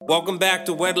Welcome back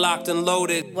to Wedlocked and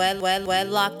Loaded.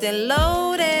 Wedlocked and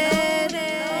Loaded.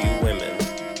 You women.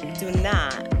 Do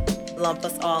not lump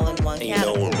us all in one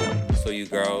category. So you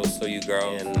girls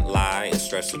and lie and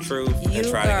stretch the truth You and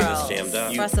try girls, to get us jammed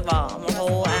up. First of all, I'm a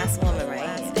whole ass woman,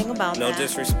 right? Think about No that.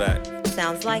 disrespect.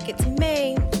 Sounds like it to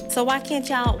me. So why can't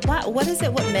y'all, what is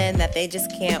it with men that they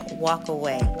just can't walk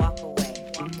away?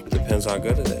 Depends how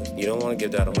good it is. You don't want to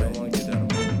give that away.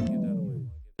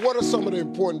 What are some of the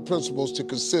important principles to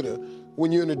consider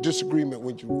when you're in a disagreement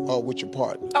with your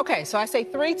partner? Okay, so I say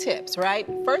 3 tips, right?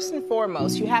 First and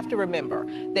foremost, you have to remember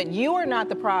that you are not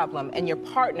the problem and your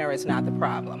partner is not the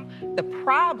problem. The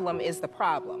problem is the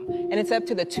problem, and it's up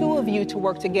to the two of you to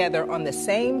work together on the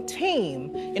same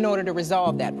team in order to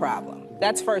resolve that problem.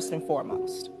 That's first and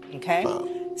foremost, okay?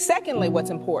 Secondly,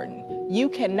 what's important, you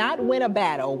cannot win a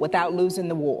battle without losing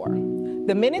the war.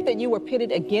 The minute that you were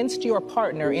pitted against your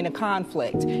partner in a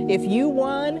conflict, if you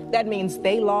won, that means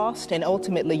they lost and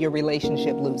ultimately your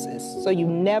relationship loses. So you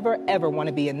never, ever want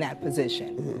to be in that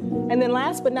position. And then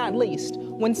last but not least,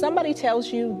 when somebody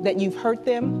tells you that you've hurt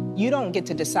them, you don't get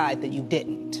to decide that you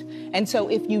didn't. And so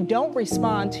if you don't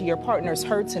respond to your partner's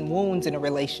hurts and wounds in a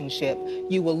relationship,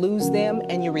 you will lose them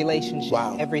and your relationship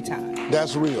every time.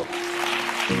 That's real.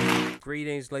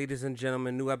 Greetings, ladies and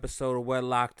gentlemen. New episode of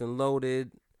Wedlocked and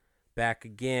Loaded. Back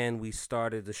again. We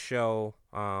started the show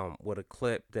with a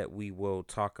clip that we will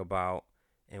talk about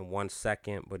in 1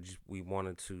 second, but we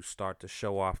wanted to start the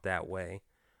show off that way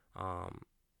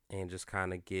and just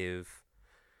kind of give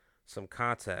some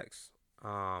context.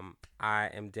 I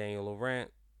am Daniel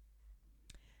Laurent.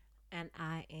 And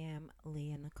I am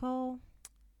Leah Nicole.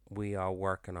 We are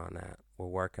working on that. We're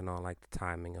working on like the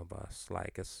timing of us.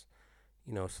 Like it's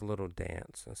a little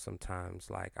dance, and sometimes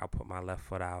like I'll put my left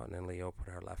foot out and then Leah will put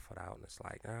her left foot out, and it's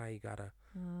like, you gotta,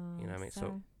 you know what I mean?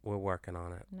 So we're working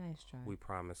on it. Nice try. We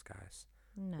promise, guys.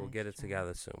 Nice we'll get it try.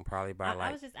 together soon, probably by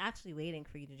I was just actually waiting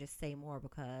for you to just say more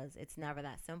because it's never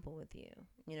that simple with you.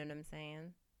 You know what I'm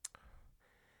saying?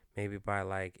 Maybe by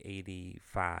like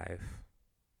 85,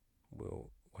 we'll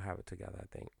have it together, I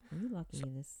think. You lucky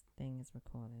this thing is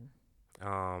recording.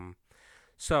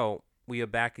 So we are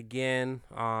back again.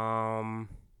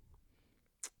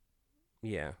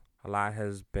 Yeah, a lot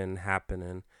has been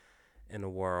happening in the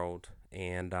world,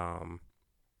 and I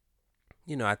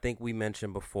think we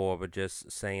mentioned before, but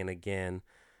just saying again,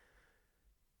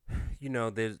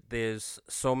 there's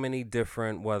so many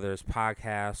different, whether it's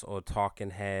podcasts or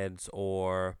talking heads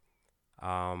or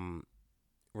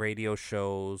radio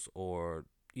shows or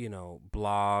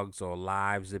blogs or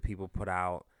lives that people put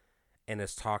out. And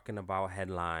it's talking about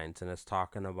headlines, and it's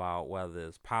talking about whether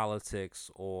it's politics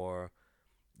or,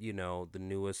 the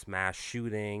newest mass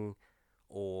shooting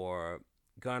or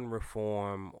gun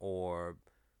reform or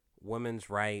women's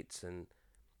rights. And,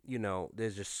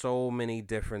 there's just so many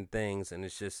different things. And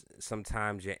it's just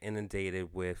sometimes you're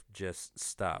inundated with just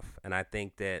stuff. And I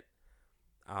think that,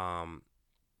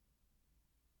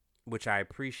 which I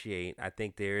appreciate, I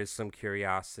think there is some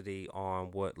curiosity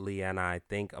on what Leah and I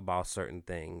think about certain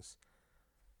things.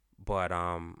 But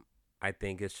I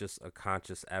think it's just a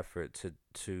conscious effort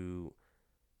to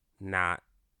not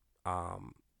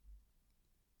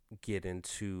get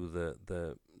into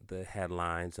the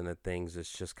headlines and the things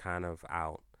that's just kind of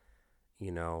out,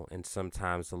 and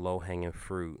sometimes the low-hanging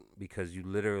fruit, because you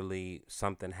literally,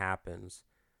 something happens,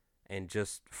 and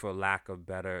just for lack of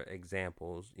better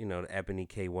examples, the Ebony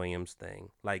K. Williams thing,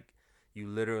 like you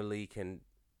literally can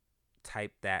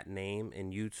type that name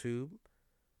in YouTube,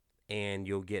 and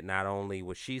you'll get not only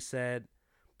what she said,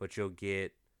 but you'll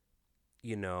get,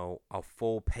 a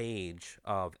full page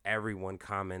of everyone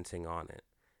commenting on it.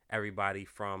 Everybody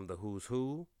from the who's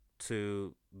who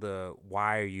to the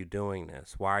why are you doing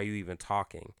this? Why are you even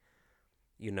talking?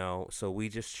 So we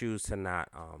just choose to not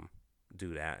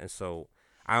do that. And so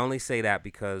I only say that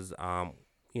because,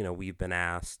 we've been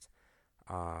asked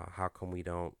how come we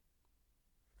don't,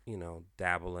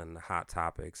 dabble in the hot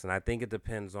topics. And I think it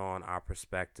depends on our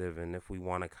perspective and if we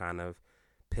want to kind of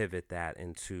pivot that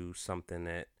into something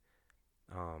that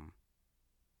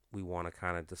we want to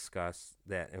kind of discuss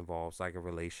that involves like a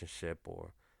relationship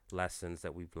or lessons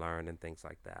that we've learned and things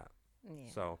like that. Yeah.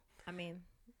 So, I mean,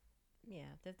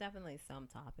 yeah, there's definitely some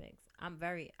topics.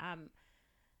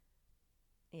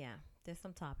 There's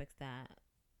some topics that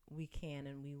we can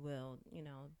and we will,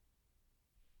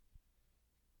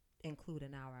 include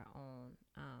in our own,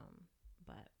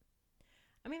 but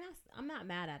I mean I'm not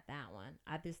mad at that one.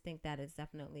 I just think that it's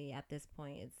definitely at this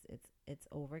point it's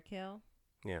overkill.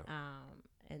 Yeah.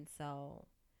 And so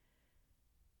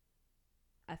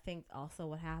I think also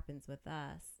what happens with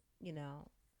us,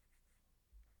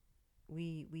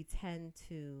 we tend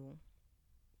to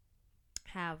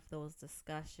have those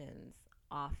discussions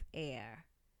off air,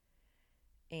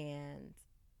 and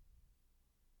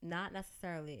not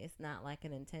necessarily, it's not like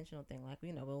an intentional thing. Like,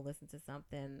 we'll listen to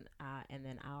something and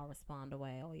then I'll respond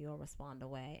away or you'll respond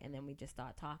away, and then we just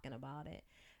start talking about it.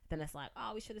 Then it's like,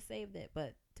 oh, we should have saved it,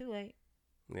 but too late.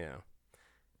 Yeah.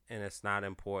 And it's not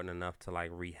important enough to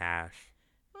like rehash.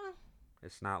 Well,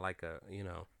 It's not like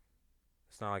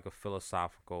it's not like a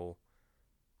philosophical,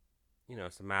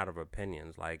 it's a matter of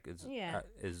opinions. Like, is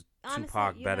Honestly,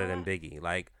 Tupac better than Biggie?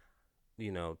 Like,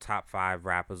 top 5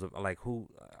 rappers of like who?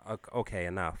 Okay,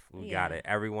 enough. We got it.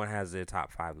 Everyone has their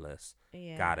top 5 list.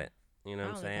 Yeah. Got it. You know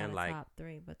what I'm saying? Got a Like top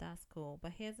 3, but that's cool.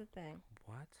 But here's the thing.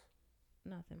 what?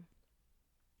 Nothing.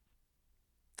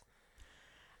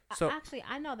 So Actually,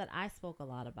 I know that I spoke a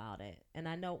lot about it, and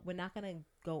I know we're not gonna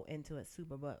go into it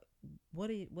super. But what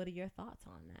are your thoughts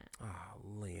on that? Oh,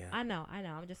 Leah. I know.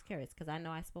 I'm just curious because I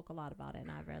know I spoke a lot about it,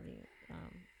 and I really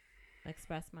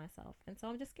expressed myself, and so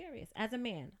I'm just curious. As a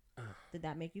man, did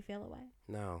that make you feel away?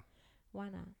 No. Why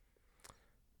not?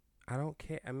 I don't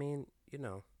care. I mean,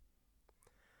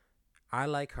 I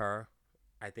like her.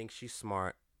 I think she's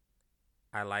smart.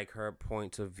 I like her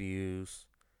points of views.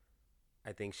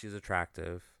 I think she's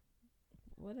attractive.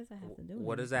 What does that have to do with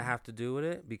What does that have to do with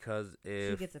it? Because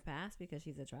if she gets a pass because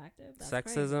she's attractive, that's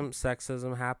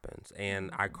sexism happens, and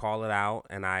I call it out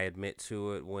and I admit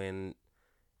to it when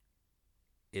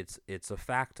it's a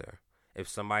factor. If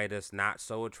somebody that's not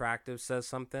so attractive says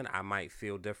something, I might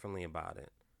feel differently about it.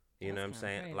 You know what I'm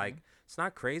saying? Crazy. Like, it's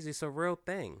not crazy, it's a real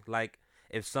thing. Like,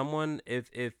 if someone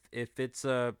if it's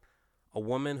a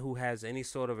woman who has any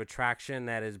sort of attraction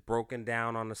that is broken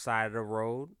down on the side of the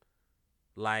road,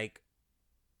 like,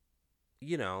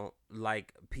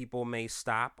 like people may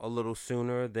stop a little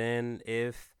sooner than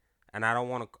if, and I don't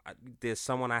want to, there's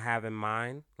someone I have in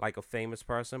mind, like a famous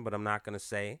person, but I'm not going to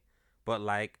say, but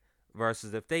like,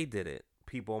 versus if they did it,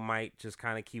 people might just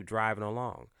kind of keep driving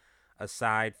along.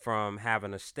 Aside from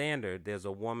having a standard, there's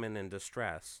a woman in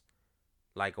distress.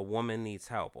 Like, a woman needs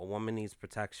help. A woman needs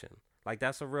protection. Like,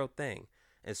 that's a real thing.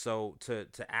 And so to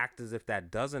act as if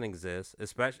that doesn't exist,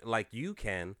 especially like you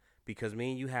can, because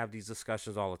me and you have these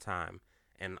discussions all the time,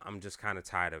 and I'm just kind of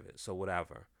tired of it. So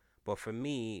whatever. But for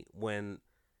me, when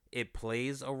it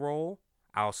plays a role,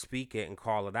 I'll speak it and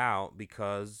call it out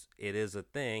because it is a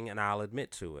thing, and I'll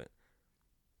admit to it.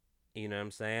 You know what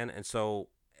I'm saying? And so,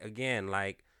 again,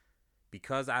 like,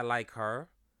 because I like her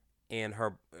and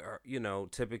her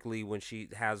typically when she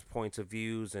has points of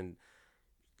views and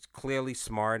clearly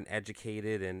smart and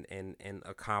educated and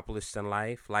accomplished in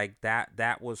life, like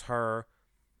that was her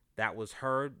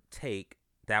take.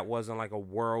 That wasn't like a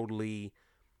worldly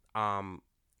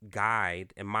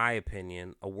guide, in my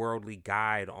opinion, a worldly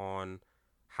guide on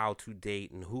how to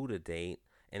date and who to date.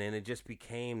 And then it just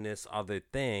became this other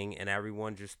thing, and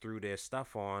everyone just threw their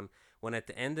stuff on, when at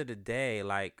the end of the day,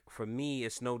 like, for me,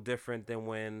 it's no different than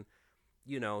when,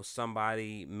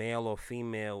 somebody, male or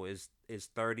female, is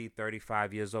 30,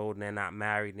 35 years old and they're not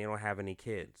married and they don't have any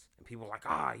kids. And people are like,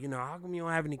 how come you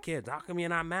don't have any kids? How come you're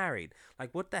not married?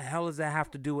 Like, what the hell does that have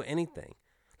to do with anything?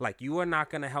 Like, you are not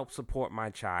going to help support my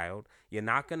child. You're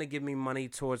not going to give me money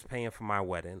towards paying for my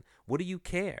wedding. What do you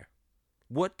care?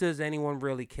 What does anyone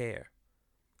really care?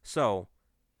 So,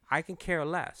 I can care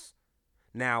less.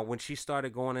 Now, when she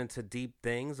started going into deep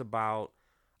things about,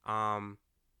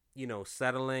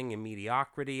 settling and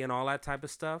mediocrity and all that type of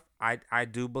stuff, I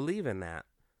do believe in that.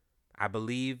 I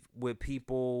believe with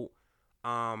people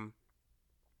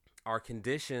are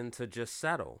conditioned to just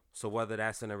settle. So whether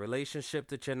that's in a relationship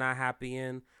that you're not happy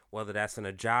in, whether that's in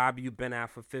a job you've been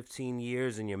at for 15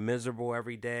 years and you're miserable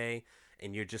every day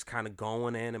and you're just kind of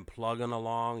going in and plugging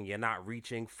along and you're not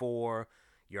reaching for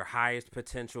your highest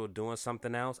potential, doing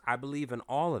something else. I believe in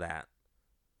all of that.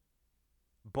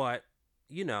 But,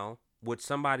 what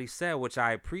somebody said, which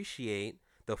I appreciate,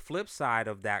 the flip side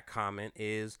of that comment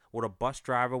is, would a bus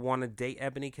driver want to date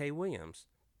Ebony K. Williams?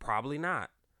 Probably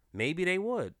not. Maybe they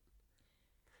would.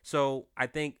 So I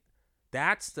think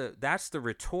that's the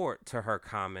retort to her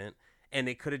comment, and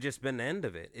it could have just been the end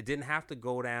of it. It didn't have to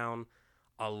go down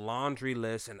a laundry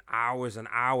list and hours and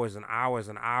hours and hours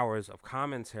and hours of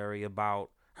commentary about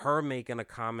her making a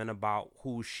comment about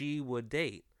who she would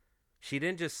date. She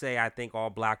didn't just say, I think all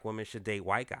black women should date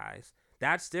white guys.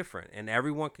 That's different, and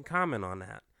everyone can comment on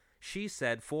that. She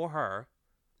said for her,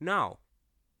 no.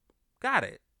 Got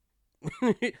it.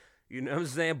 You know what I'm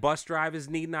saying? Bus drivers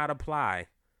need not apply.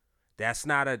 That's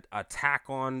not an attack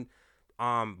on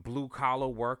blue collar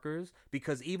workers,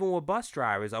 because even with bus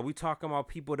drivers, are we talking about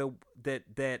people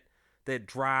that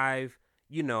drive,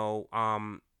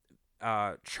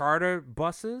 charter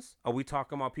buses? Are we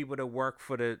talking about people that work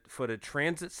for the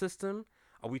transit system?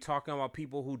 Are we talking about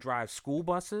people who drive school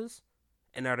buses?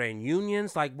 And are they in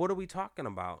unions? Like, what are we talking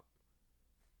about?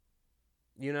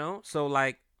 You know? So,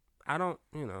 like, I don't,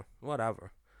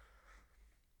 whatever.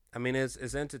 I mean,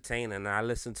 it's entertaining. I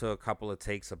listened to a couple of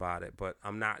takes about it, but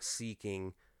I'm not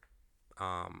seeking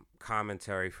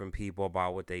commentary from people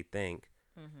about what they think.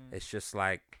 Mm-hmm. It's just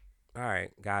like, all right,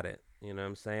 got it. You know what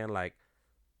I'm saying? Like,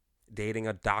 dating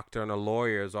a doctor and a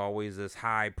lawyer is always this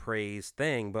high praise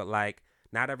thing, but like,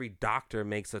 not every doctor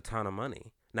makes a ton of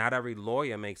money. Not every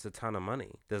lawyer makes a ton of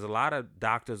money. There's a lot of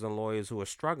doctors and lawyers who are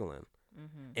struggling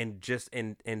and just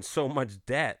in so much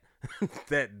debt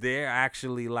that they're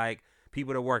actually like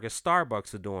people that work at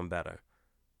Starbucks are doing better.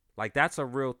 Like, that's a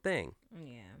real thing.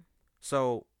 Yeah.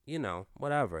 So,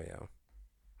 whatever,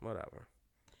 whatever.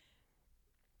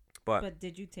 But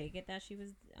did you take it that she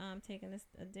was taking this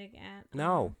a dig at?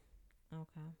 No.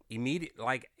 Okay.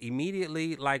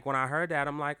 Immediately, like when I heard that,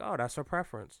 I'm like, oh, that's her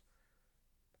preference.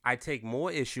 I take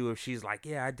more issue if she's like,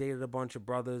 yeah, I dated a bunch of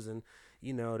brothers and,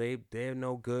 they're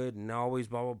no good and always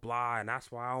blah, blah, blah. And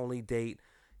that's why I only date,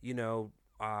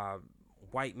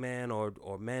 white men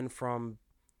or men from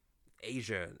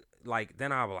Asia. Like,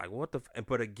 then I was like, what the?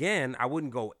 But again, I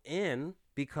wouldn't go in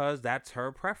because that's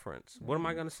her preference. What am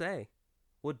I going to say?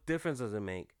 What difference does it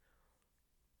make?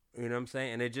 You know what I'm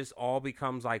saying? And it just all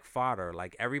becomes like fodder.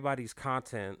 Like, everybody's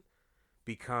content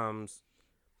becomes,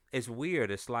 it's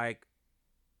weird. It's like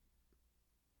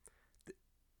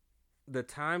the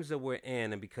times that we're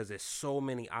in, and because there's so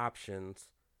many options,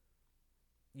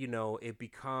 it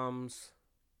becomes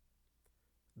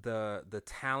the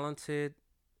talented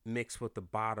mixed with the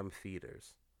bottom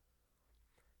feeders.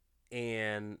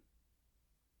 And,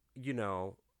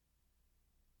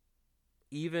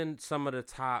 even some of the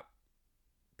top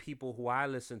people who I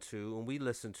listen to and we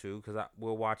listen to, because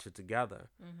we'll watch it together,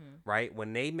 right?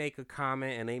 When they make a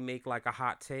comment and they make like a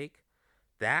hot take,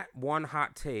 that one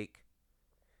hot take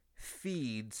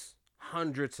feeds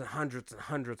hundreds and hundreds and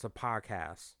hundreds of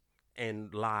podcasts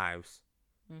and lives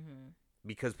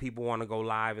because people want to go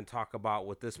live and talk about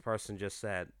what this person just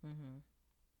said.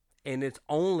 And it's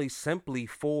only simply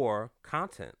for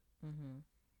content.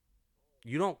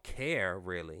 You don't care,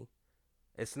 really.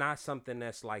 It's not something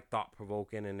that's like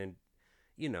thought-provoking and then,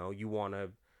 you want to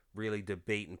really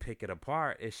debate and pick it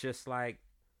apart. It's just like,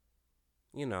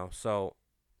 so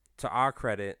to our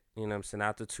credit, I'm saying,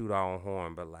 not to toot our own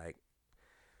horn, but like,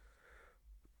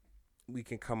 we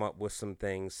can come up with some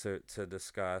things to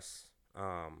discuss.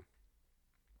 And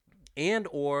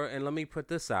let me put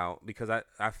this out, because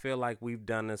I feel like we've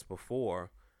done this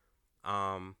before.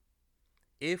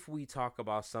 If we talk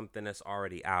about something that's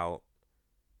already out,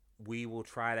 we will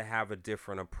try to have a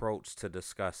different approach to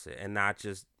discuss it and not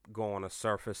just go on a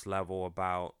surface level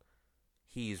about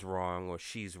he's wrong or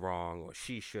she's wrong or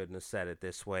she shouldn't have said it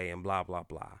this way and blah, blah,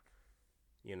 blah.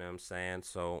 You know what I'm saying?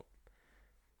 So,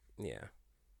 yeah,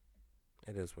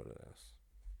 it is what it is.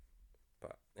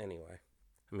 But anyway,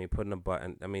 putting a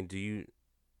button. Did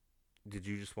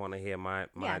you just want to hear my?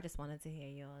 Yeah, I just wanted to hear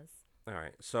yours. All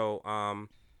right.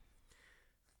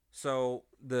 So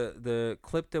the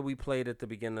clip that we played at the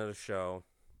beginning of the show,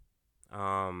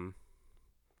 I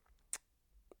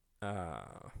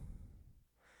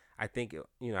think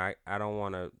I don't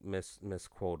want to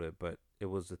misquote it, but it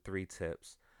was the 3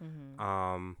 tips.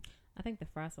 I think the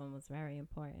first one was very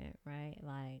important, right?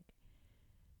 Like,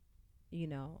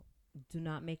 do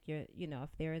not make your, if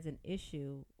there is an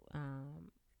issue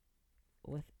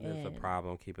within. There's a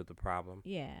problem, keep it the problem.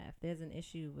 Yeah, if there's an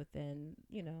issue within,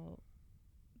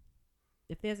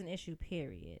 if there's an issue,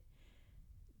 period,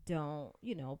 don't,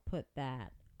 put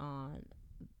that on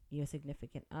your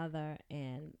significant other,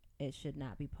 and it should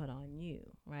not be put on you,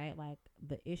 right? Like,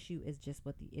 the issue is just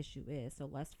what the issue is. So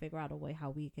let's figure out a way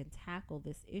how we can tackle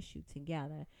this issue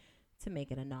together to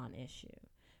make it a non-issue.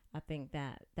 I think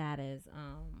that is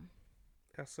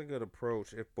that's a good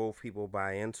approach if both people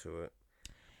buy into it.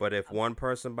 But if one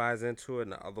person buys into it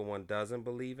and the other one doesn't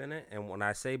believe in it, and when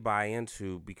I say buy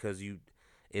into, because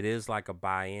it is like a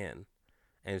buy-in.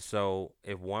 And so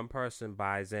if one person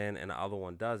buys in and the other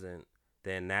one doesn't,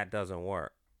 then that doesn't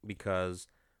work, because,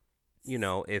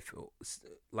 if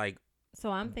like.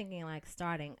 So I'm thinking like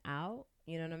starting out,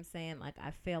 you know what I'm saying? Like, I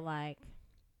feel like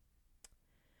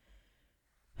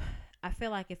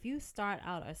if you start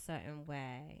out a certain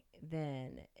way,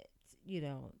 then,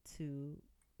 to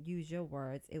use your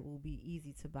words, it will be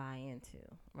easy to buy into,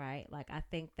 right? Like, I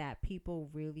think that people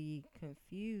really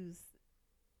confuse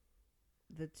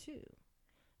the two,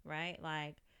 right?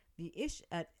 Like, the issue,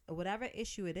 whatever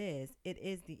issue it is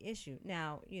the issue.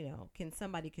 Now, can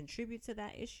somebody contribute to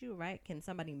that issue, right? Can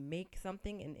somebody make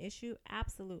something an issue?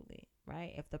 Absolutely,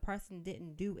 right? If the person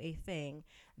didn't do a thing,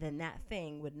 then that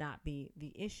thing would not be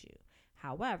the issue.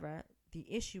 However, the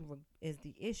issue is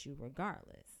the issue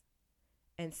regardless.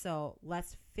 And so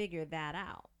let's figure that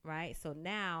out, right? So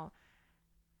now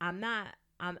I'm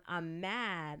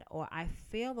mad, or I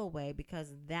feel away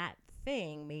because that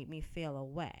thing made me feel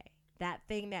away. That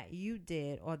thing that you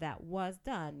did or that was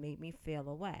done made me feel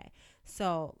away.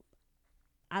 So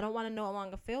I don't want to no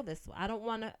longer feel this way. I don't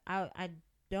want, I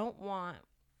no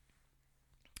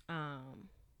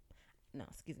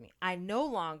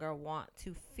longer want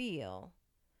to feel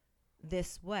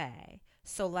this way.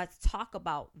 So let's talk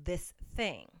about this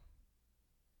thing.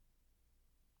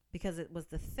 Because it was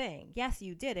the thing. Yes,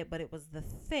 you did it, but it was the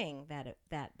thing that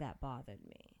bothered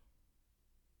me.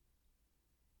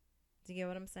 Do you get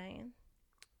what I'm saying?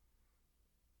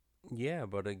 Yeah,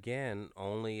 but again,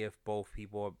 only if both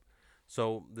people are,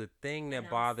 so the thing that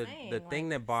bothered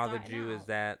you is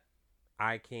that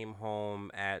I came home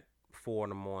at 4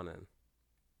 a.m.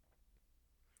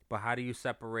 But how do you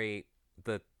separate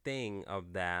the thing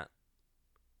of that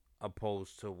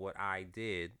opposed to what I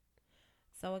did?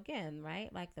 So again,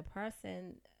 right? Like the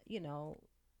person,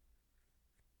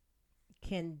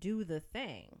 can do the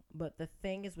thing, but the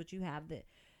thing is what you have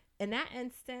in that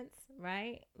instance,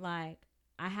 right? Like,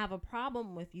 I have a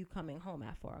problem with you coming home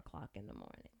at 4 o'clock in the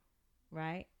morning,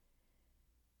 right?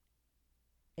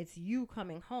 It's you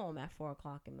coming home at 4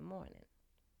 o'clock in the morning.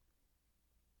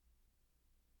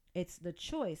 It's the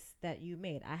choice that you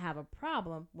made. I have a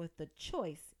problem with the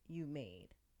choice you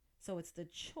made. So it's the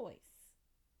choice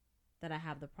that I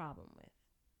have the problem with.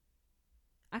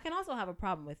 I can also have a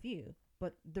problem with you,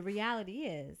 but the reality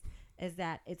is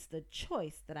that it's the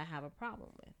choice that I have a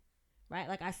problem with, right?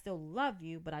 Like, I still love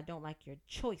you, but I don't like your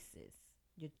choices.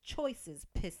 Your choices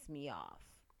piss me off.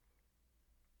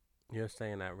 You're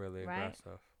saying that really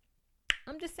aggressive.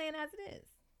 I'm just saying as it is.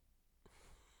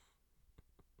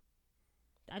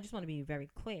 I just want to be very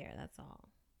clear, that's all.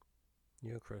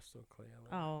 You're crystal clear.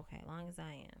 Oh, okay, long as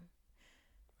I am.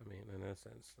 I mean, in this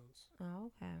instance.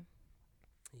 Oh, okay.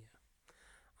 Yeah.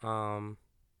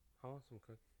 I want some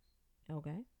cookies.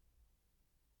 Okay.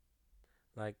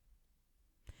 Like,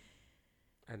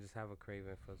 I just have a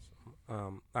craving for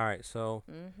some. All right, so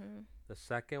the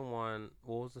second one,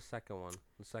 what was the second one?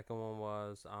 The second one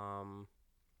was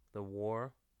the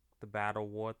battle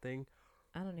war thing.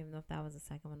 I don't even know if that was the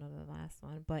second one or the last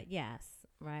one, but yes,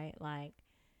 right? Like,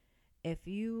 if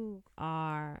you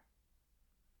are,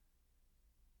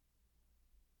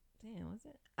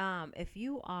 if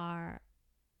you are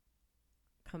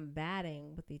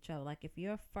combating with each other, like if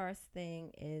your first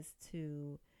thing is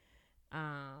to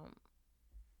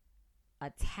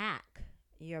attack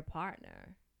your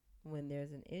partner when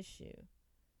there's an issue,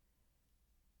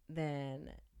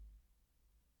 then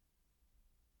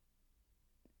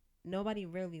nobody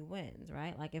really wins,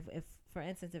 right? Like if for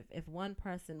instance, if one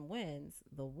person wins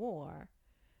the war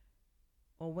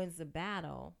or wins the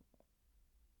battle,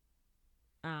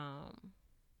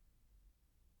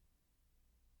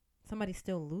 somebody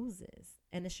still loses,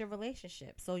 and it's your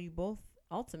relationship, so you both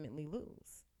ultimately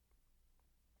lose.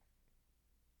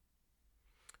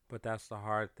 But that's the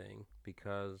hard thing,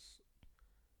 because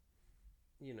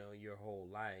your whole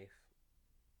life,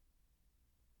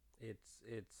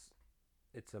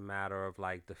 it's a matter of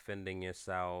like defending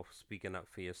yourself, speaking up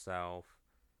for yourself.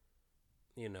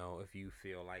 If you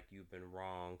feel like you've been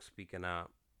wrong, speaking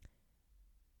up.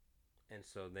 And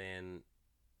so then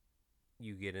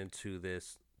you get into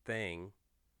this thing,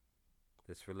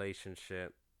 this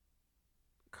relationship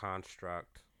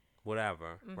construct,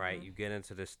 whatever, right? You get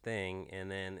into this thing,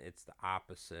 and then it's the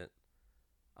opposite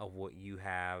of what you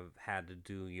have had to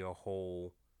do your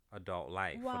whole adult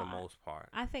life, for the most part.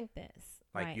 I think this.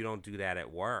 Like, right. You don't do that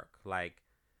at work. Like,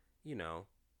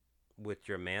 with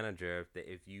your manager,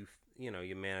 if you,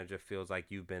 your manager feels like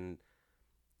you've been,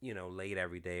 late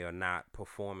every day or not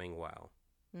performing well,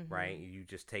 right? You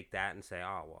just take that and say,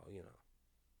 oh, well,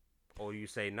 Or you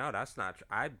say, no, that's not true.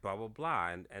 I blah, blah,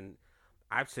 blah. And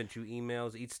I've sent you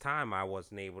emails each time I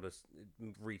wasn't able to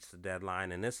reach the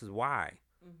deadline, and this is why.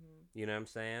 You know what I'm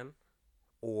saying?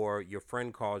 Or your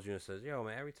friend calls you and says, yo,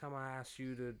 man, every time I ask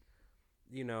you to,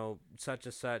 such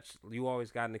and such, you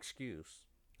always got an excuse.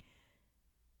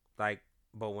 Like,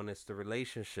 but when it's the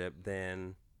relationship,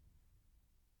 then.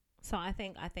 So I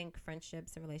think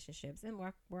friendships and relationships and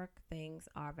work things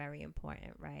are very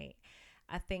important, right?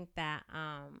 I think that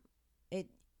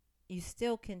you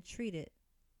still can treat it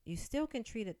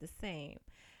the same.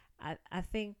 I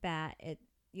think that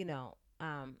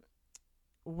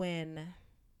when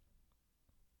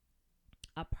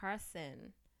a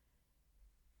person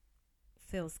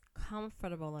feels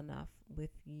comfortable enough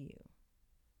with you,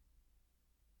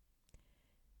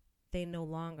 they no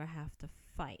longer have to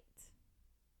fight.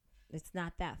 It's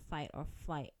not that fight or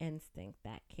flight instinct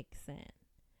that kicks in.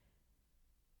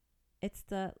 It's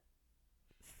the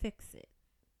fix it.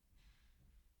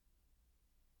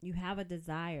 You have a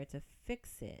desire to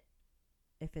fix it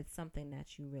if it's something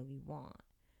that you really want.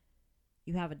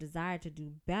 You have a desire to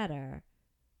do better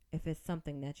if it's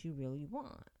something that you really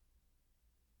want.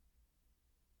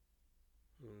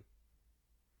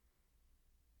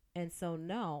 And so,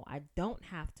 no, I don't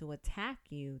have to attack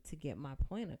you to get my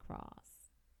point across.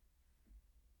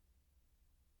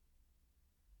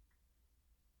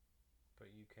 But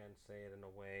you can say it in a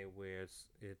way where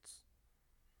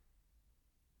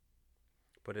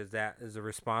but is the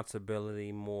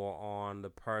responsibility more on the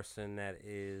person that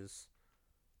is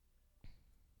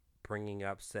bringing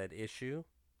up said issue?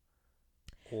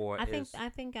 Or I think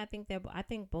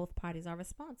both parties are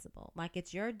responsible. Like,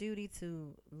 it's your duty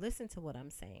to listen to what I'm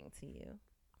saying to you,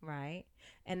 right?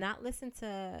 And not listen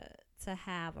to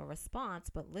have a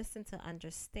response, but listen to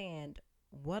understand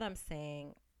what I'm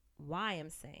saying, why I'm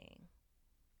saying.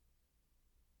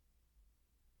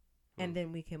 And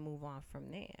then we can move on from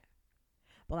there.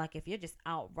 But like, if you're just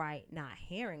outright not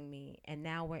hearing me, and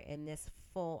now we're in this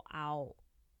full out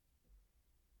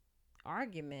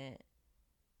argument,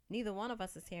 neither one of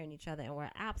us is hearing each other, and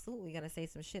we're absolutely going to say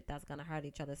some shit that's going to hurt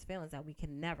each other's feelings that we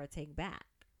can never take back,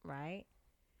 right?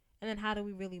 And then how do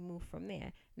we really move from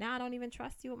there? Now I don't even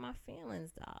trust you with my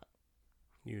feelings, dog.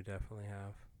 You definitely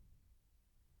have.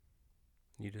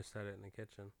 You just said it in the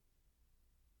kitchen.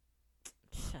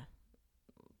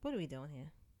 What are we doing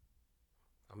here?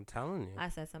 I'm telling you. I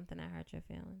said something that hurt your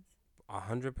feelings.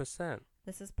 100%.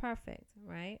 This is perfect,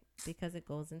 right? Because it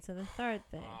goes into the third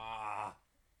thing.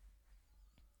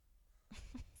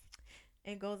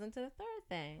 It goes into the third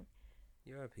thing.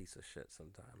 You're a piece of shit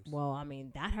sometimes. Well, I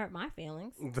mean, that hurt my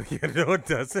feelings. You know it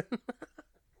doesn't.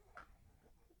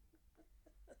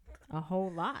 A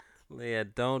whole lot. Leah,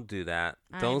 don't do that.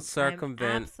 Don't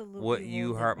circumvent what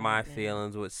you hurt my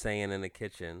feelings with saying in the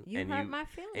kitchen. You hurt my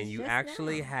feelings. And you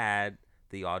actually had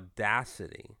the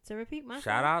audacity to repeat myself.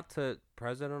 Shout out to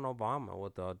President Obama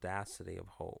with the audacity of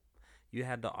hope. You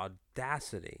had the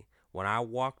audacity when I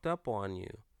walked up on you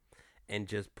and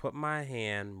just put my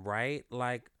hand right,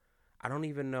 like, I don't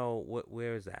even know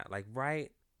where is that? Like right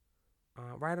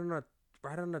on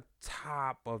the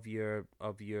top of your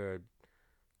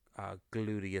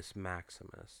gluteus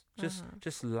maximus,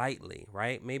 just lightly,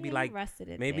 right? Maybe like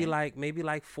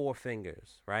 4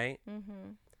 fingers, right?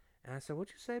 And I said, "What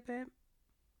you say, babe?"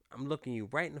 I'm looking you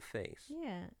right in the face.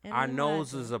 Yeah, and our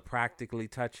noses are practically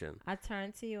touching. I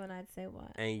turned to you and I'd say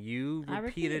what? And you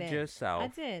repeated yourself. I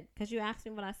did, because you asked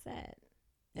me what I said.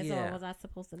 And so was I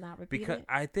supposed to not repeat it?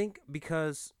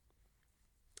 Because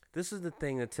this is the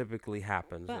thing that typically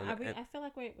happens. But I feel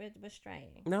like we're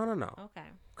straying. No. Okay.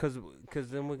 Because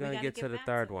then we're going to get to the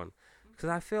third one. Because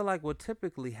I feel like what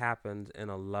typically happens in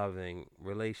a loving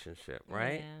relationship,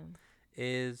 right,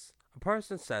 is a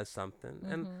person says something,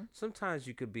 and sometimes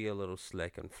you could be a little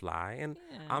slick and fly, and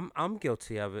I'm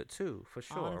guilty of it too, for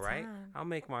sure, right? I'll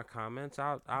make my comments,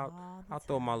 I'll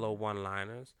throw my little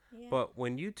one-liners, but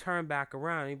when you turn back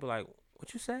around, you be like,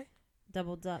 "What you say?"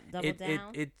 Double down.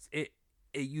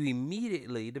 You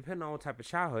immediately, depending on what type of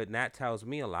childhood, and that tells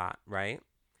me a lot, right?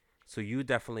 So you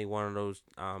definitely one of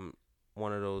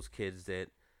those kids that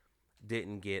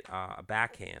didn't get a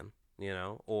backhand,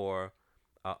 or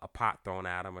a pot thrown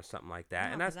at him or something like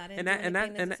that. No, I didn't do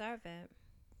anything to deserve it.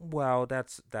 Well,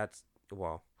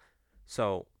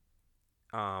 so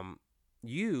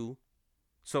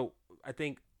I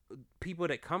think people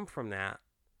that come from that,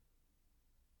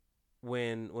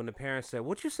 when the parents say,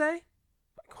 "What you say?"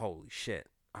 Like, holy shit,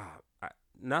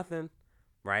 nothing,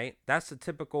 right? That's the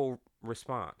typical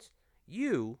response.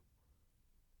 You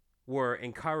were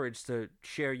encouraged to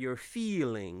share your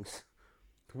feelings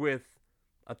with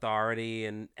authority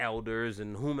and elders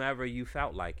and whomever you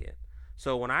felt like it.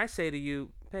 So when I say to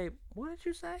you, "Babe, what did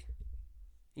you say?"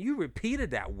 You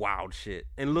repeated that wild shit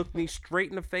and looked me straight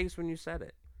in the face when you said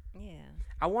it. Yeah.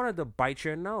 I wanted to bite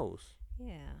your nose.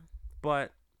 Yeah.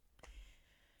 But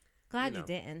glad you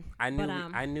didn't. I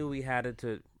knew we had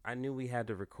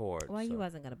to record. Well, you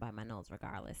wasn't gonna bite my nose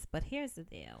regardless. But here's the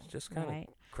deal. It's just kind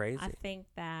of crazy. I think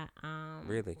that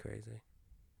really crazy.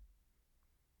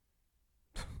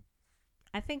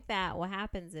 I think that what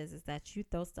happens is that you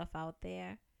throw stuff out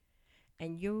there,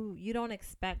 and you don't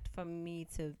expect for me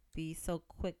to be so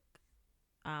quick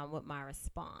with my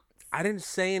response. I didn't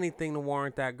say anything to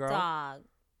warrant that, girl. Dog,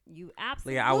 You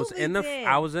absolutely Leah, I was in the did.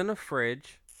 I was in the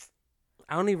fridge.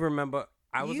 I don't even remember.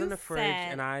 I was You in the fridge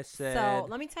said- and I said, So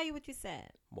let me tell you what you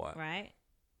said. what? Right?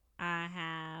 I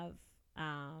have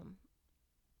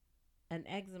an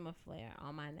eczema flare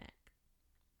on my neck.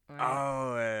 Right?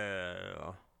 Oh,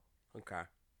 yeah. Okay.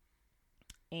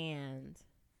 And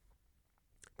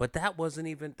But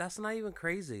that's not even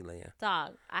crazy, Leah.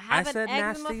 dog, I have an said eczema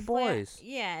nasty flare. boys.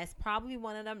 Yeah, it's probably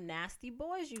one of them nasty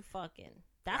boys you fucking.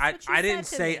 That's what you I said didn't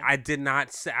to say, me. I did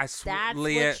not say, I swear, That's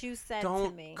Leah, what you said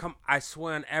don't to me. come, I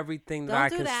swear on everything that Don't I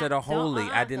do that. consider Don't- holy.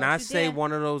 I did don't not you say dare.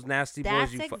 one of those nasty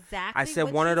That's boys. exactly I said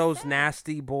what one you of those said.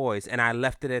 nasty boys, and I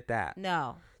left it at that.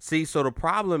 No. See, so the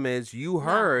problem is you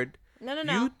heard, No.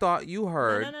 you thought you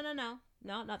heard.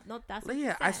 No, that's what Leah, you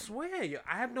said. I swear,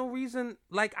 I have no reason.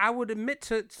 Like, I would admit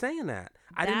to saying that.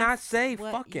 I did not That's say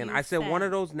what fucking. you I said one said.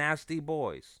 of those nasty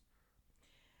boys.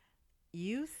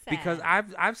 You said. Because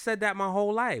I've said that my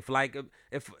whole life. Like,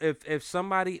 if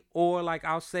somebody, or like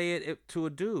I'll say it to a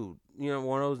dude, you know,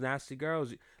 one of those nasty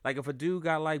girls. Like, if a dude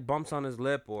got like bumps on his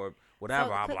lip or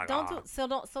whatever, I'm like, don't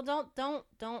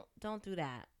do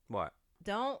that. What?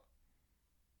 Don't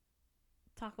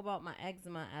talk about my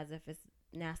eczema as if it's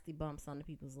nasty bumps on the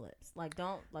people's lips. Like,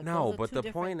 don't like. No, those are but two the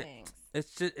different point,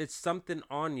 things. it's something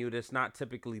on you that's not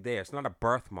typically there. It's not a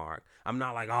birthmark. I'm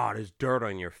not like, oh, there's dirt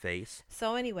on your face.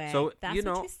 So anyway, So, that's you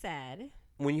know, what you said.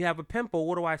 When you have a pimple,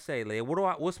 what do I say, Leah?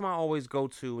 What's my always go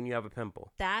to when you have a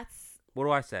pimple? What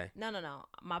do I say? No.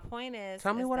 My point is.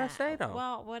 Tell me what I that, say though.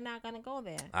 Well, we're not gonna go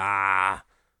there.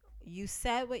 You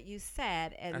said what you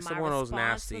said, and I my said one of those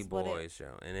response nasty was what boys,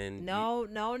 yo. And then No.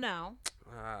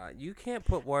 you can't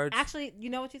put words. Actually,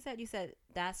 you know what you said? You said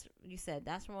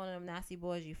that's from one of them nasty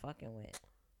boys you fucking with.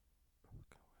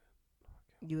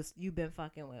 You've been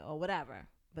fucking with or whatever.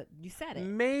 But you said it.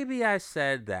 Maybe I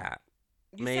said that.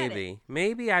 You said it.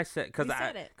 Maybe I said because You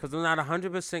said it. I'm not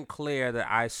 100% clear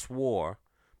that I swore,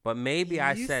 but maybe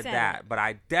I You said said that. it. But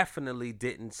I definitely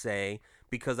didn't say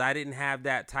because I didn't have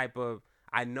that type of.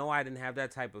 I know I didn't have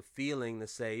that type of feeling to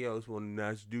say, yo, it's one of the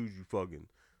nice dudes you fucking.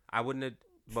 I wouldn't have.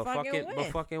 But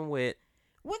fucking with.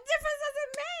 What difference does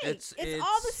it make? It's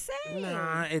all the same.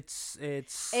 Nah,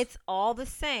 It's all the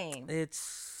same.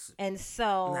 And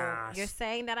so you're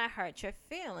saying that I hurt your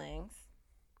feelings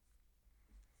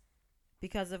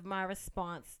because of my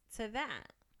response to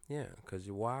that. Yeah, because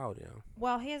you're wild, yo.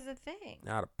 Well, here's the thing.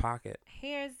 Out of pocket.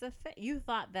 Here's the thing. You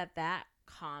thought that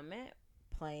comment,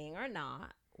 playing or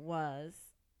not, was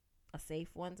a safe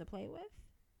one to play with?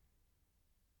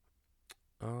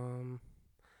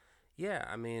 Yeah,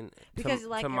 I mean, because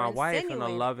to my wife in a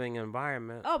loving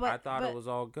environment, I thought it was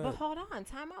all good. But hold on,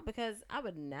 time out, because I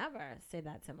would never say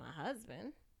that to my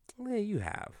husband. Yeah, you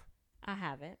have. I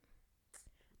haven't.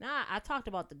 Now, I talked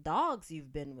about the dogs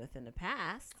you've been with in the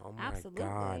past. Oh my Absolutely.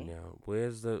 God, yo.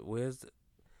 Where's the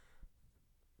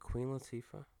Queen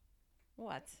Latifah?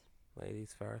 What?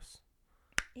 Ladies first.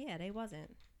 Yeah, they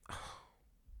wasn't.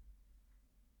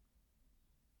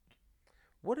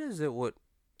 What is it with,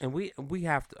 and we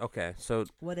have to, okay, so.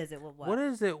 What is it with what? What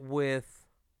is it with,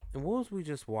 and what was we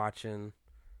just watching,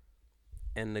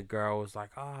 and the girl was like,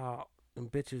 oh, them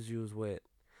bitches you was with.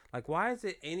 Like, why is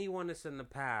it anyone that's in the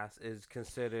past is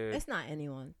considered. It's not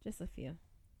anyone, just a few.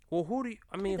 Well, who do you,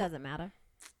 I mean. It doesn't matter.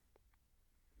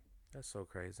 That's so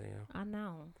crazy, yo. I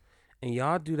know. And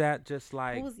y'all do that just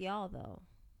like. Who's y'all, though?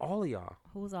 All of y'all.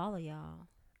 Who's all of y'all?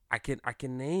 I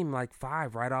can name like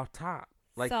 5 right off top.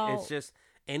 Like, so, it's just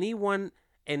anyone,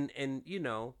 and you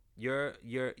know, your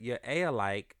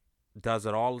A-alike does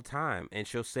it all the time, and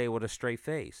she'll say with a straight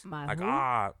face. My like, who?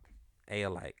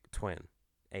 A-alike, twin,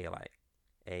 A-alike,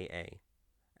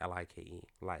 A-A-L-I-K-E,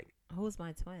 like. Who's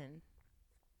my twin?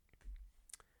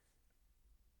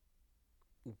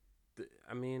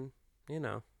 I mean, you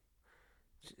know,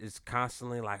 it's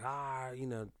constantly like, you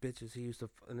know, bitches he used to,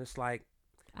 and it's like,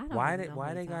 I don't why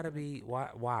know they gotta be,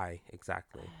 why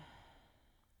exactly?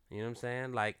 You know what I'm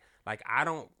saying? Like I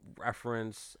don't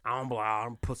reference, I'm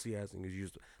pussy ass niggas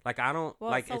used to, like I don't, well,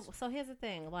 like so here's the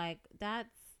thing, like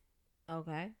that's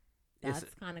okay. That's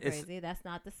kind of crazy. That's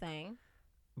not the same.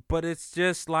 But it's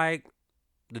just like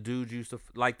the dudes used to,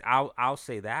 like I'll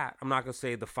say that. I'm not gonna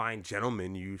say the fine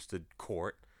gentlemen you used to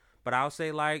court, but I'll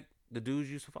say like the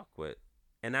dudes used to fuck with,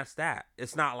 and that's that.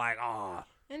 It's not like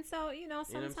And so, you know,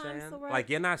 sometimes the word, like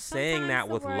you're not saying that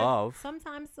with love.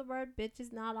 Sometimes the word bitch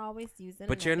is not always used in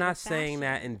but a you're not fashion. saying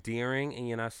that endearing, and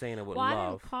you're not saying it with well, love. I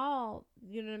didn't call,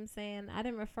 you know what I'm saying? I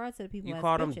didn't refer to the people You as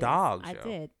called them bitches. dogs, I yo.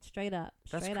 did, straight up.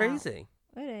 That's straight crazy.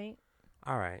 Out. It ain't.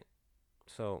 All right.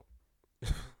 So,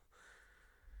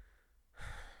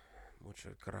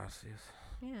 muchas gracias.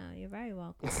 Yeah, you're very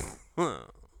welcome.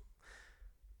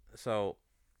 So,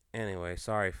 Anyway,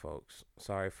 sorry, folks.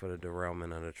 Sorry for the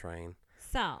derailment of the train.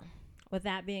 So, with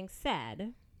that being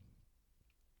said,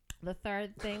 the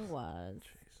third thing was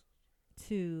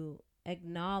to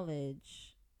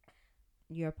acknowledge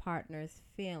your partner's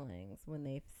feelings when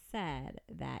they've said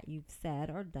that you've said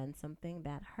or done something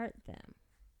that hurt them.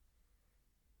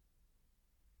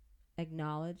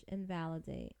 Acknowledge and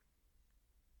validate.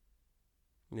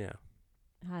 Yeah.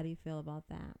 How do you feel about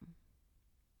that?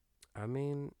 I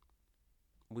mean,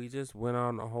 we just went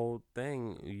on the whole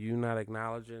thing. You not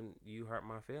acknowledging you hurt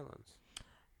my feelings.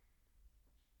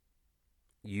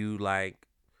 You like.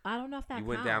 I don't know if that you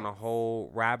went counts. down a whole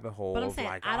rabbit hole But I'm of saying,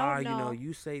 like, I don't know. you know,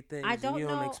 you say things I don't and you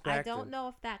know. don't expect I don't it. know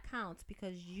if that counts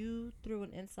because you threw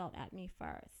an insult at me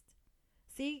first.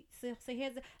 See, so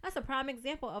that's a prime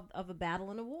example of a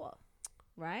battle and a war,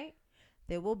 right?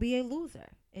 There will be a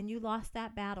loser, and you lost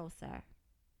that battle, sir.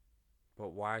 But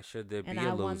why should there And be a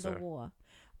I loser? won the war.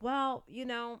 Well, you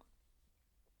know,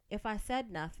 if I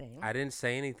said nothing, I didn't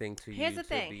say anything to Here's you the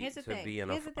thing. to be, Here's the to thing. be in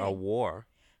Here's the a thing. war.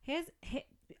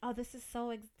 Oh, this is so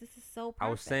perfect. I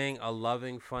was saying a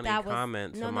loving, funny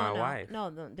comment to my wife.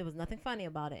 No, there was nothing funny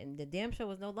about it, and the damn sure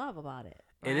was no love about it.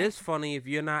 Right? It is funny if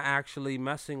you're not actually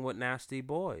messing with nasty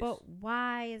boys. But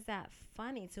why is that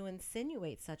funny to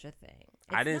insinuate such a thing?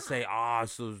 I didn't say,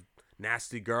 so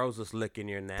nasty girls is licking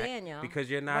your neck. Daniel, because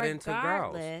you're not into girls.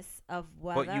 Regardless of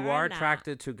whether but you or are not,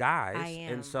 attracted to guys. I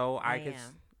am. And so I am.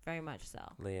 Very much so.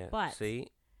 Leah, but see,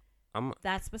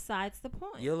 that's besides the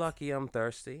point. You're lucky I'm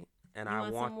thirsty. And you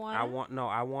want some water?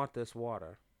 I want this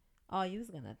water. Oh, you was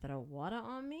gonna throw water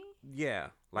on me? Yeah,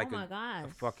 like oh my gosh,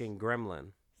 a fucking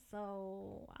gremlin.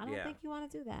 So I don't think you want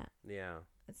to do that. Yeah,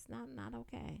 it's not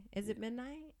okay. Is it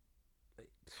midnight?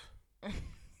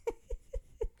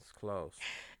 It's close.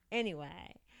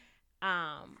 Anyway,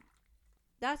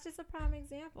 that's just a prime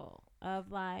example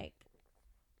of like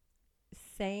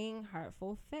saying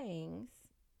hurtful things,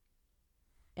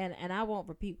 and I won't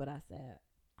repeat what I said.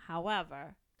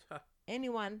 However,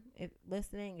 anyone if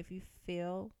listening, if you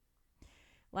feel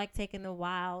like taking a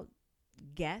wild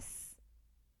guess,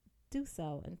 do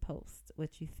so and post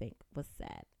what you think was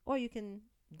said, or you can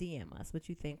DM us what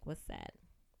you think was said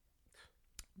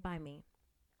by me.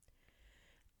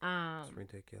 It's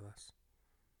ridiculous.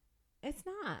 It's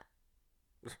not.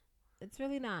 It's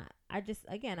really not. I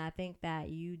think that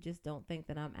you just don't think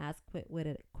that I'm as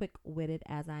quick-witted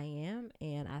as I am,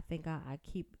 and I think I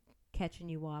keep catching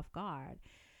you off guard.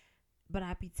 But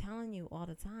I be telling you all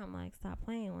the time, like, stop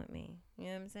playing with me. You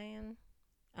know what I'm saying?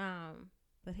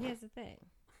 But here's the thing.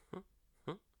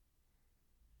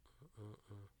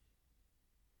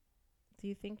 Do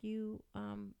you think you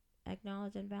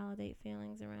acknowledge and validate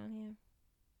feelings around here?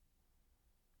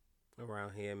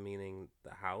 Around here meaning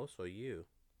the house or you?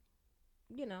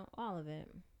 You know, all of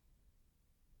it.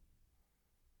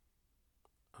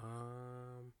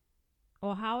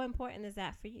 Or how important is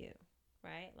that for you?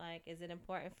 Right? Like, is it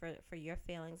important for your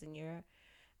feelings and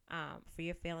for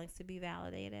your feelings to be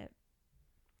validated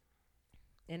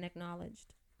and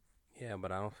acknowledged? Yeah,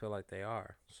 but I don't feel like they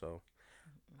are. So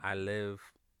I live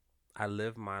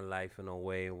my life in a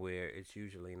way where it's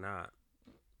usually not.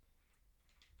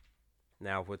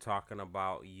 Now, if we're talking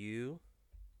about you,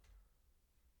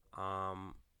 I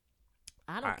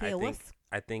don't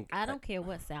care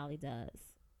what Sally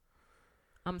does.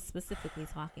 I'm specifically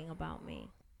talking about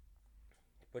me.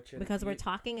 Because we're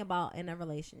talking about in a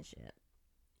relationship.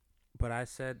 But I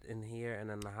said in here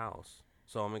and in the house.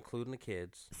 So I'm including the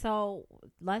kids. So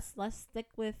let's stick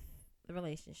with the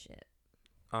relationship.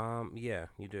 Yeah,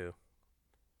 you do.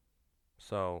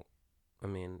 So, I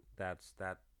mean, that's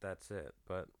it.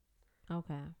 But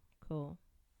okay, cool.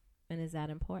 And is that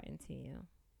important to you?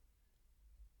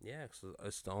 Yeah, 'cause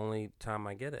it's the only time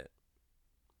I get it.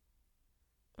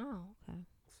 Oh, okay.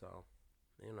 So,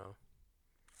 you know.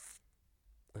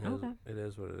 Okay. It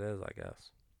is what it is, I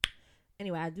guess.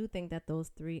 Anyway, I do think that those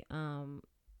three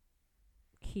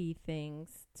key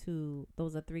things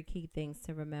those are three key things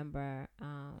to remember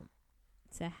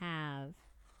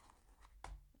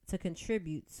to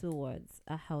contribute towards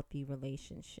a healthy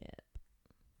relationship.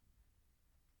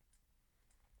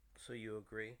 So you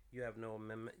agree? You have no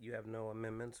amendment? You have no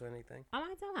amendments or anything?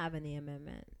 I don't have any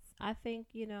amendments. I think,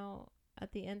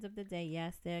 at the end of the day,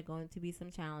 yes, there are going to be some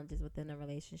challenges within a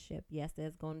relationship. Yes,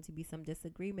 there's going to be some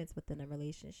disagreements within a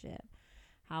relationship.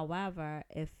 However,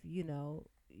 if, you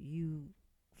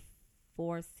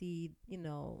foresee,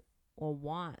 or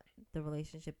want the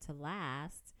relationship to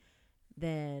last,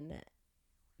 then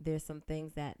there's some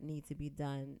things that need to be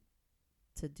done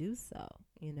to do so,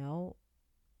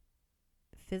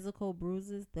 Physical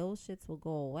bruises, those shits will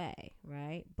go away,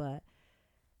 right? But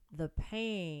the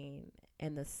pain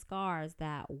and the scars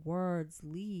that words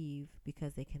leave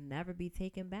because they can never be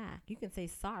taken back. You can say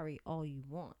sorry all you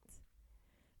want,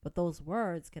 but those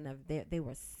words can have, they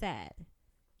were said.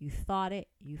 You thought it,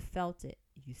 you felt it,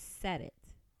 you said it.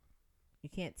 You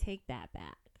can't take that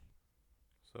back.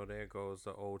 So there goes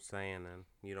the old saying, and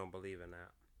you don't believe in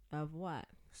that. Of what?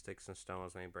 Sticks and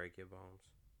stones may break your bones,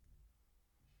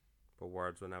 but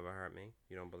words will never hurt me.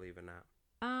 You don't believe in that?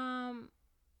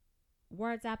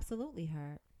 Words absolutely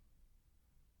hurt.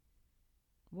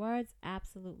 Words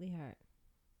absolutely hurt.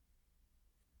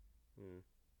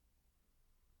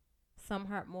 Some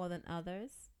hurt more than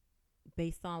others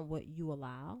based on what you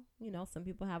allow. You know, some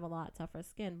people have a lot tougher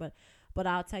skin, but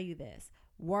I'll tell you this.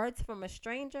 Words from a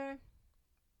stranger,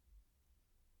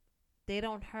 they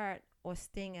don't hurt or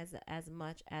sting as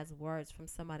much as words from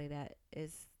somebody that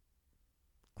is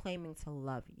claiming to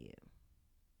love you.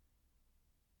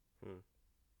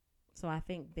 So I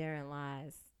think therein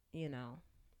lies, you know,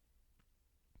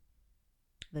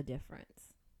 the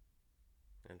difference.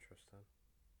 Interesting.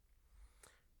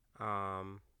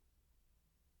 All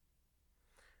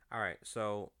right,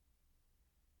 so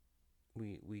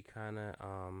we kind of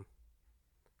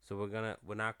so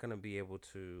we're not gonna be able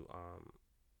to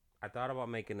I thought about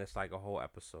making this like a whole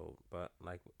episode, but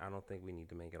like I don't think we need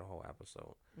to make it a whole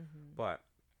episode. But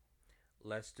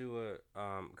let's do it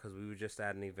because we were just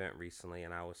at an event recently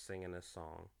and I was singing this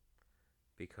song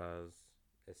because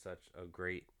it's such a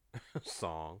great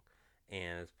song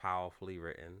and it's powerfully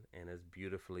written and it's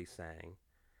beautifully sang.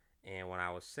 And when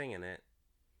I was singing it,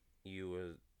 you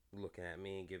were looking at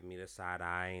me and giving me the side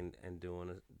eye and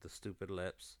doing the stupid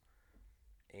lips.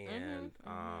 And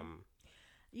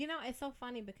you know, it's so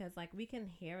funny because like we can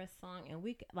hear a song and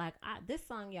this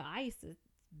song, yo, I used to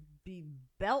be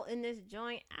belting this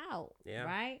joint out,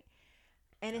 right?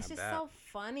 And it's just so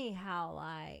funny how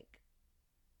like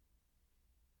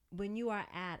when you are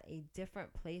at a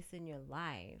different place in your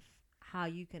life, how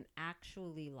you can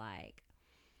actually like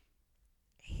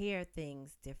hear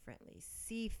things differently,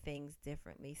 see things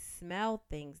differently, smell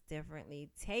things differently,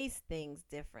 taste things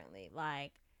differently.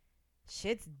 Like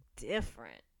shit's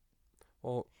different.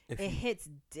 Well, it hits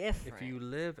different.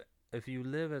 If you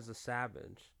live as a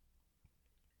savage,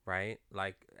 right?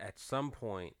 Like at some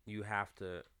point you have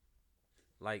to,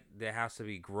 like there has to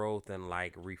be growth and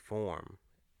like reform,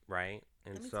 right?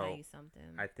 And Let me so tell you something.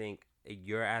 I think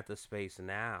you're at the space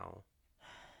now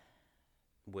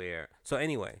where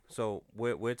so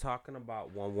we're talking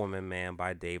about One Woman Man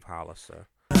by Dave Hollister.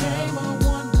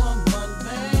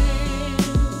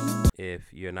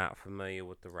 If you're not familiar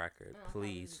with the record,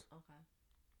 please. Okay.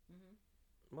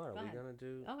 What are we gonna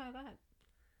do? Okay, go ahead.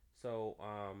 So,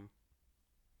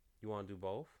 you want to do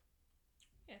both?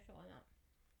 Yeah, sure, why not?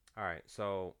 All right.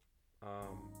 So,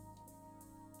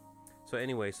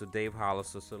 so Dave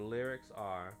Hollister. So the lyrics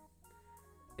are,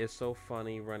 "It's so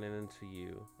funny running into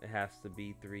you. It has to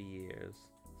be 3 years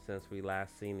since we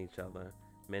last seen each other.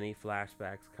 Many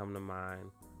flashbacks come to mind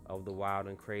of the wild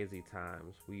and crazy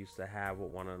times we used to have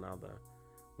with one another.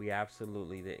 We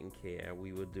absolutely didn't care.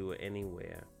 We would do it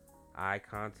anywhere. Eye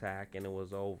contact and it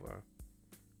was over.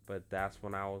 But that's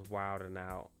when I was wilding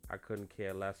out. I couldn't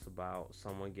care less about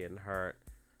someone getting hurt.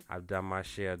 I've done my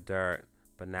share of dirt,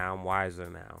 but now I'm wiser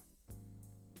now.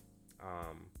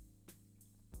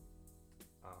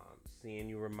 Seeing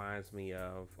you reminds me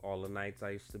of all the nights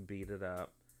I used to beat it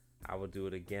up. I would do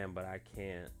it again, but I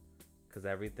can't, because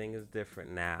everything is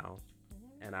different now.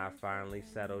 And I finally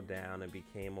settled down and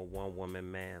became a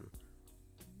one-woman man."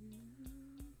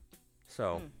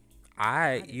 So,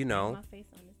 you know. My face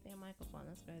on this damn microphone.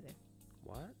 That's crazy.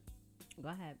 What? Go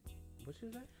ahead. What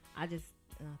you say?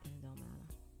 Nothing don't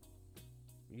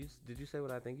matter. Did you say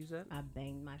what I think you said? I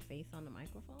banged my face on the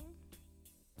microphone.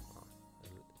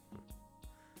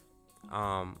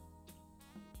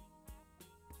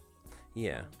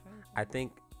 Yeah. I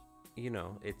think, you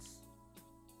know, it's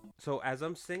so as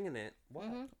I'm singing it,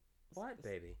 what,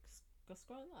 baby? Go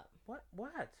scroll up.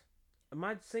 What? Am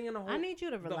I singing a whole? I need you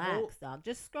to relax, dog.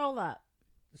 Just scroll up.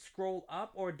 Scroll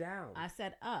up or down? I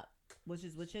said up, which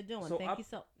is what you're doing. So Thank up, you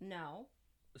so. No.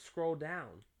 Scroll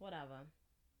down. Whatever.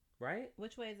 Right?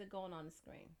 Which way is it going on the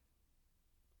screen?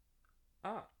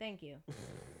 Up. Thank you.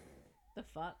 The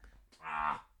fuck?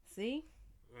 Ah. See?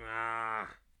 Ah.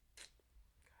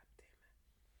 God damn it.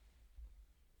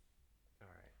 All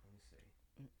right, let me see.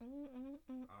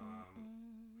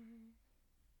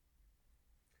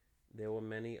 There were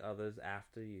many others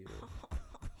after you.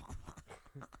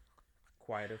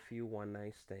 Quite a few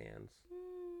one-night stands.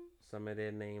 Some of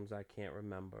their names I can't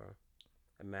remember.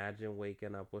 Imagine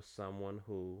waking up with someone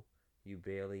who you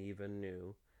barely even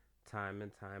knew, time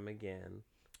and time again.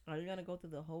 Are you gonna go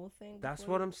through the whole thing? That's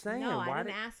what I'm saying. No, Why I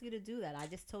didn't ask you to do that. I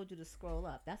just told you to scroll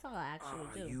up. That's all I asked you to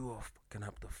do. You are fucking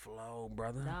up the flow,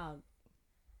 brother. Dog.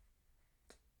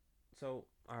 So,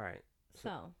 all right.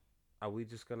 So, are we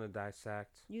just gonna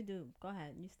dissect? You do. Go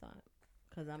ahead. You start.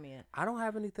 Cause I mean, I don't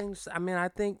have anything. I mean, I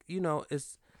think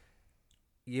it's.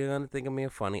 You're gonna think of me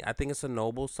funny. I think it's a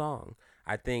noble song.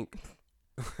 I think.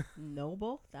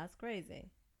 Noble? That's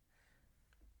crazy.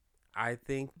 I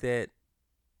think that.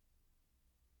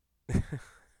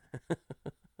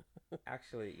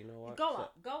 Actually, you know what? Go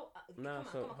up. No,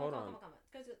 come on, hold on.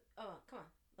 Come on. Come on.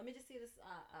 Let me just see this.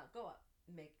 Go up.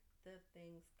 Make the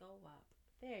things go up.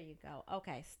 There you go.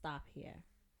 Okay, stop here.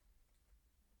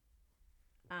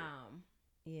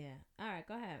 Yeah. All right,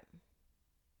 go ahead.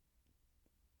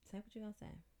 Say what you're gonna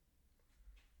say.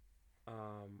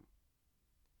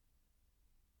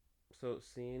 So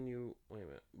seeing you, wait a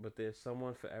minute, but there's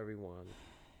someone for everyone.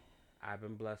 I've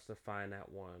been blessed to find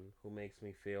that one who makes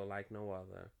me feel like no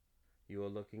other. You are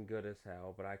looking good as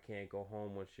hell, but I can't go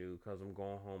home with you because I'm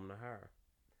going home to her.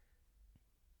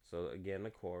 So again,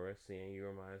 the chorus, seeing you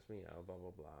reminds me of blah,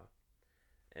 blah, blah.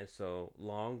 And so,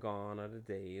 long gone are the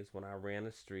days when I ran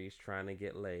the streets trying to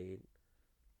get laid.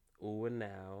 Ooh, and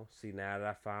now, see, now that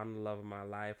I found the love of my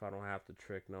life, I don't have to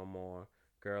trick no more.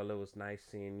 Girl, it was nice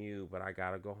seeing you, but I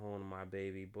gotta go home to my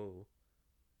baby boo.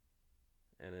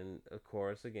 And then, of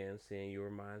course, again, seeing you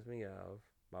reminds me of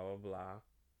blah, blah,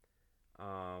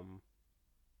 blah.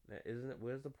 Isn't it,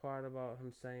 where's the part about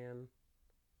him saying,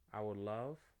 I would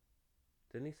love?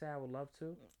 Didn't he say I would love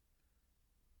to?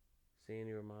 Seeing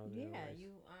you reminds me of Yeah,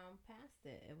 you passed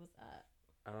it. It was up.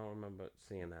 I don't remember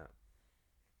seeing that.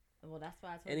 Well, that's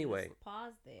why I told you to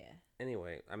pause there.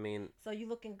 Anyway, I mean. So you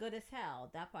looking good as hell.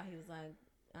 That part he was like,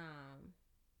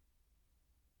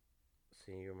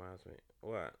 Seeing you reminds me.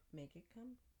 What? Make it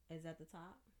come. Is that the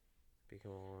top?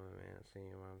 Become a woman, man. Seeing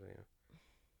you reminds me.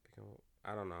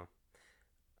 I don't know.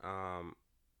 I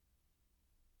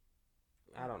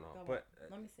don't know, but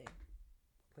let me see.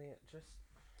 Leah, just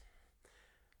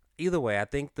either way, I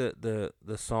think the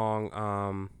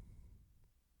song.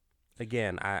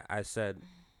 Again, I said,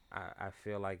 I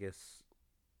feel like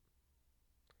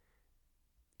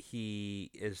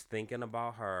he is thinking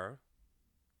about her.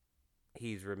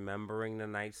 He's remembering the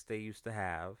nights they used to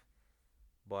have,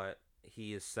 but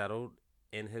he is settled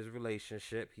in his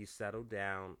relationship. He's settled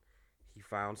down. He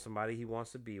found somebody he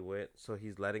wants to be with, so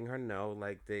he's letting her know,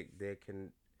 like, there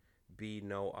can be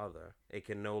no other. It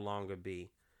can no longer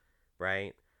be,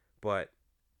 right? But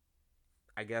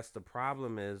I guess the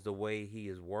problem is the way he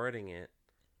is wording it,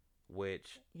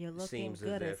 which you're looking seems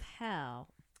good as if hell,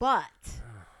 but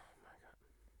oh my God.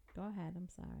 Go ahead. I'm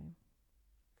sorry.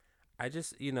 I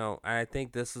just, I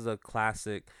think this is a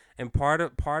classic, and part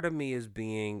of me is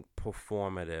being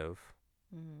performative,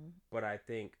 but I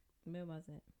think. Where was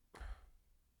it?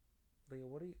 Leah,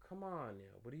 come on,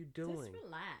 what are you doing? Just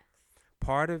relax.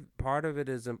 Part of it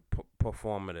isn't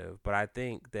performative, but I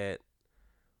think that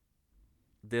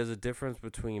there's a difference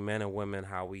between men and women,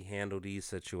 how we handle these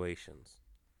situations,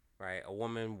 right? A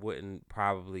woman wouldn't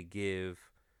probably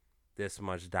give this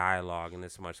much dialogue and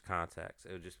this much context.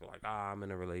 It would just be like, I'm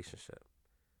in a relationship.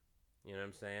 You know what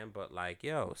I'm saying? But like,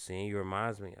 seeing you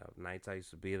reminds me of nights I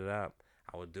used to beat it up.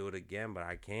 I would do it again, but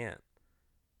I can't.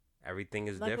 Everything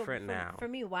is different now. For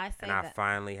me, why say that?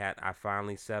 And I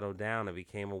finally settled down and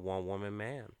became a one-woman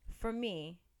man. For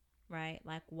me, right?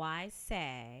 Like, why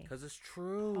say? Because it's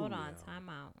true. Hold on, time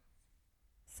out.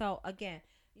 So again,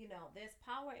 there's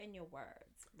power in your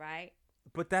words, right?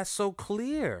 But that's so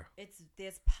clear.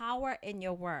 There's power in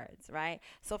your words, right?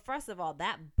 So first of all,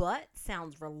 that butt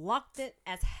sounds reluctant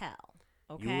as hell.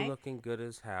 Okay. You looking good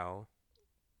as hell.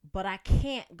 But I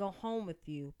can't go home with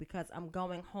you because I'm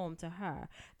going home to her.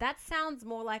 That sounds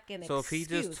more like an excuse. So if he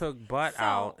just took butt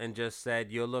out and just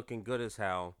said, you're looking good as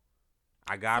hell,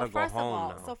 I gotta go home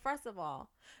now. So first of all,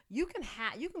 you can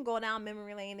go down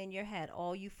memory lane in your head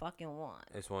all you fucking want.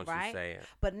 It's once right? you say it.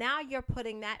 But now you're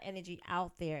putting that energy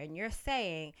out there and you're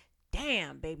saying,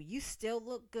 damn, baby, you still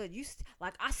look good.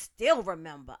 I still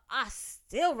remember.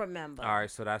 All right,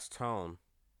 so that's tone.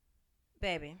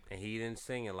 Baby. And he didn't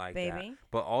sing it like baby. that.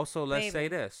 But also, let's say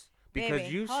this.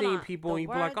 Because you've seen people and you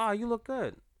be like, oh, you look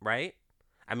good, right?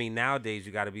 I mean, nowadays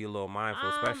you got to be a little mindful,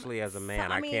 especially as a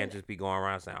man. I can't just be going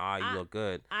around saying, oh, you look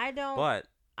good. I don't. But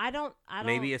I don't.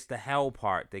 Maybe it's the hell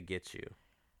part that gets you.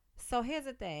 So here's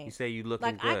the thing. You say you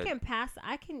looking good.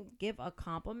 I can give a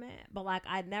compliment, but like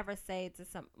I never say it to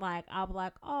some, like I'll be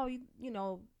like, oh,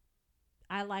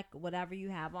 I like whatever you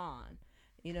have on.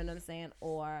 You know what I'm saying?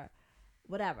 Or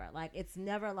whatever. Like, it's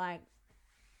never like,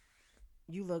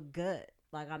 you look good.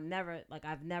 Like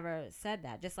I've never said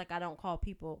that. Just like I don't call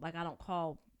people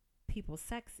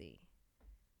sexy.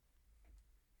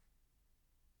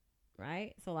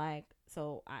 Right?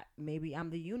 So maybe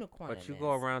I'm the unicorn. But you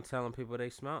go around telling people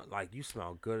they smell like you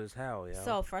smell good as hell, yo.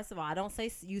 So first of all, I don't say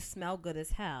you smell good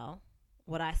as hell.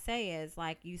 What I say is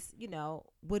like you know,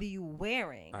 what are you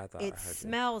wearing? It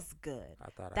smells good.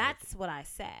 That's what I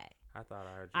say. I thought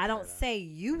I heard you. I don't say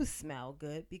you smell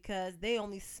good because they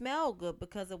only smell good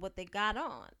because of what they got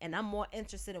on, and I'm more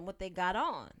interested in what they got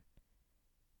on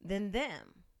than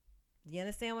them. You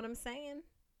understand what I'm saying?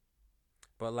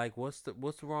 But like, what's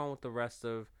wrong with the rest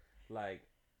of like?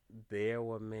 There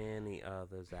were many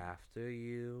others after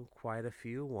you, quite a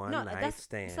few night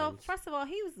stands. So first of all,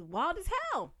 he was wild as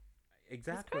hell.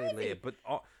 Exactly, Leah. But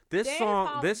this Dave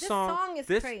song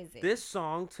is crazy. This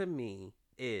song to me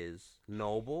is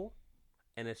noble,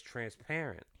 and it's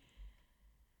transparent.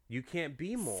 You can't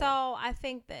be more. So I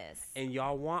think this. And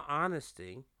y'all want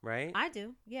honesty, right? I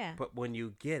do, yeah. But when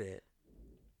you get it,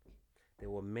 there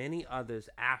were many others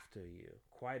after you.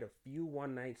 Quite a few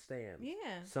one-night stands. Yeah.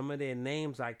 Some of their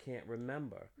names I can't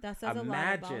remember. That says a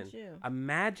lot about you.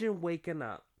 Imagine waking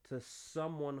up to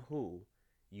someone who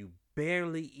you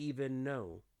barely even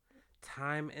know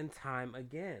time and time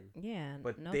again. Yeah.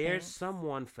 But there's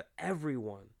someone for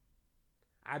everyone.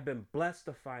 I've been blessed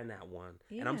to find that one.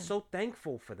 Yeah. And I'm so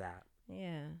thankful for that.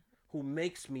 Yeah. Who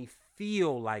makes me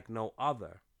feel like no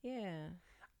other. Yeah.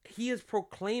 He is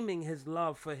proclaiming his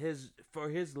love for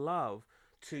his love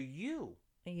to you.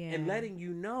 Yeah. And letting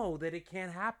you know that it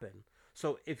can't happen.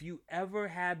 So if you ever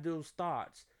had those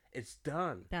thoughts, it's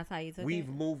done. That's how you took it? We've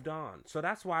moved on. So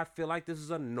that's why I feel like this is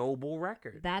a noble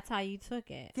record. That's how you took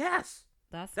it? Yes.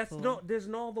 That's cool. There's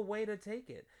no other way to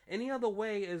take it. Any other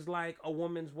way is like a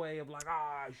woman's way of like,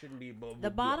 I shouldn't be blah, blah,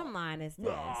 The bottom line is this.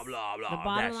 Blah, blah, blah. The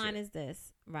bottom line is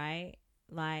this, right?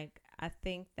 Like, I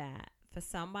think that for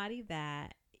somebody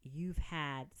that you've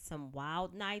had some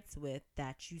wild nights with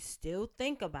that you still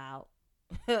think about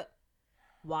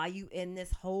while you in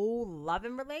this whole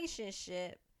loving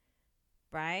relationship,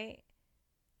 right?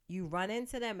 You run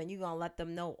into them and you're going to let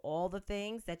them know all the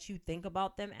things that you think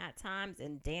about them at times,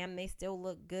 and damn, they still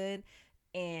look good,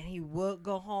 and he would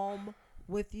go home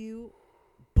with you,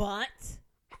 but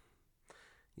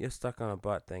you're stuck on a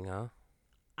butt thing, huh?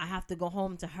 I have to go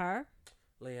home to her.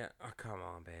 Leah, come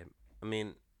on, babe.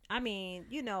 I mean,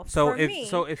 you know, so for me,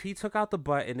 if he took out the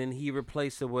butt and then he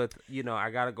replaced it with, you know, I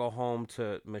got to go home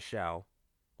to Michelle,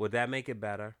 would that make it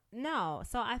better? No.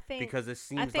 So I think because it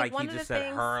seems like he just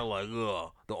said her like,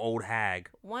 ugh, the old hag.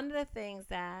 One of the things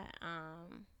that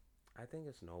I think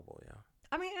it's noble, yeah.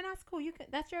 I mean, and that's cool.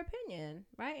 That's your opinion,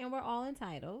 right? And we're all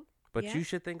entitled. But you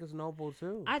should think it's noble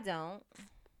too. I don't.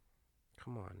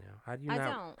 Come on now. How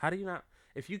do you not?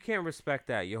 If you can't respect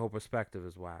that, your whole perspective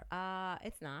is whack.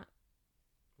 It's not.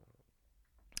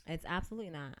 It's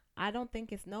absolutely not. I don't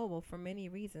think it's noble for many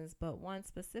reasons, but one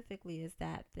specifically is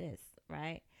that this,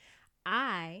 right?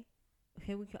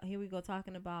 Here we go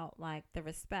talking about like the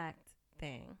respect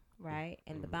thing, right?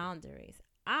 And the boundaries.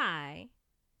 I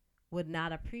would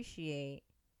not appreciate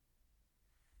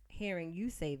hearing you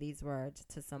say these words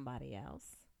to somebody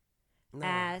else. No.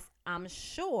 As I'm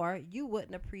sure you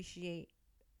wouldn't appreciate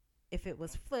if it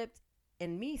was flipped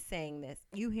and me saying this,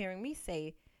 you hearing me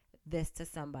say this to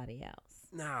somebody else.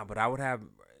 Nah, but I would have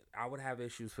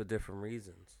issues for different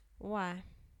reasons. Why?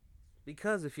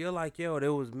 Because if you're like, yo,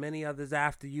 there was many others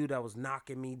after you that was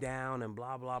knocking me down and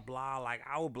blah, blah, blah, like,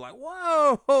 I would be like,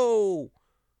 whoa.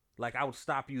 Like, I would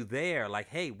stop you there. Like,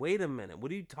 hey, wait a minute.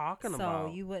 What are you talking about?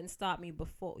 So you wouldn't stop me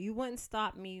before. You wouldn't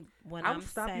stop me when I would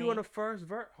stop you on the first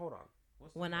verse. Hold on.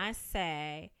 When I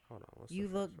say you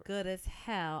look good as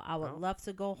hell, I would love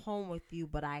to go home with you,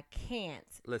 but I can't.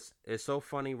 Listen, it's so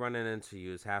funny running into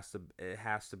you. It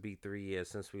has to be 3 years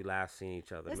since we last seen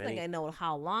each other. This nigga know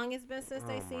how long it's been since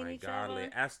they seen each other.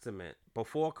 Estimate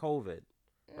before COVID,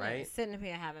 right? Sitting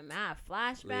here having mad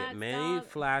flashbacks. Many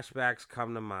flashbacks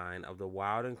come to mind of the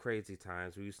wild and crazy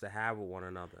times we used to have with one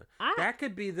another. That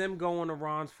could be them going to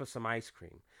Ron's for some ice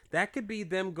cream. That could be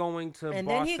them going to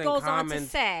Boston Commons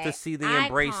to see the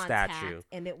Embrace statue.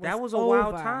 And it was that was a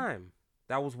wild time.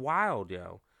 That was wild,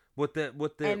 yo. With the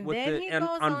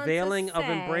unveiling of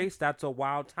Embrace, that's a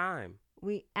wild time.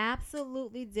 We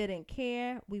absolutely didn't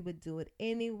care. We would do it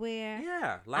anywhere.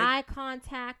 Yeah, like eye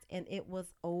contact, and it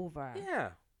was over. Yeah,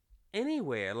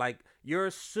 anywhere. Like, you're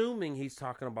assuming he's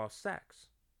talking about sex.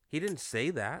 He didn't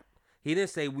say that. He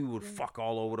didn't say we would fuck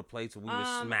all over the place and we would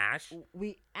smash.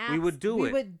 We would do it.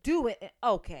 We would do it.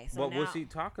 Okay. So what was he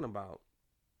talking about?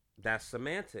 That's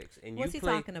semantics. And What's you he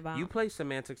play, talking about? You play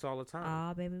semantics all the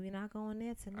time. Oh, baby, we not going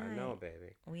there tonight. I know,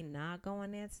 baby. We not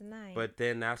going there tonight. But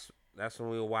then that's when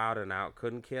we were wilding out.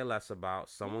 Couldn't care less about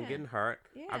someone getting hurt.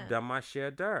 Yeah. I've done my share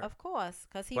of dirt. Of course,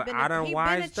 because he But been I done a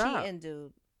wised up. cheating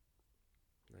dude.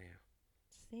 Yeah.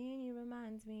 Seeing you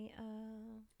reminds me of.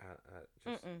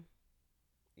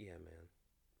 Yeah,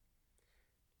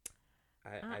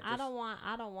 man. I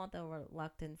don't want the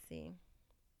reluctancy.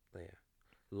 Yeah.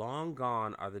 Long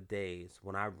gone are the days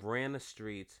when I ran the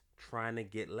streets trying to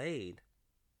get laid.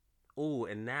 Ooh,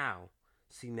 and now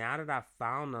that I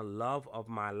found the love of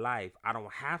my life, I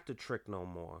don't have to trick no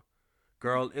more.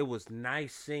 Girl, it was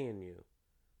nice seeing you,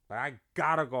 but I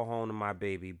gotta go home to my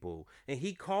baby boo. And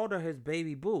he called her his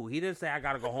baby boo. He didn't say I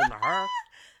gotta go home to her.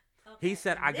 Okay, he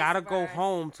said I gotta go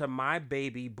home to my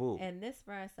baby boo. And this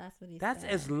verse, that's what he said. That's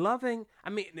as loving.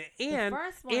 I mean,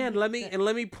 and let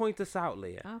me point this out,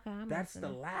 Leah. Okay, that's the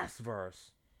last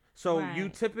verse. So you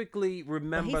typically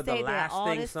remember the last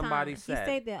thing somebody said. He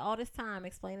stayed there all this time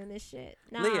explaining this shit.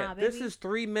 Nah, Leah, baby. this is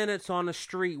 3 minutes on the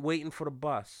street waiting for the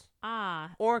bus.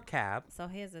 Or a cab. So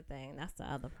here's the thing. That's the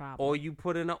other problem. Or you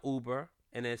put in an Uber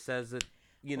and it says that,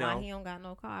 you know. Why he don't got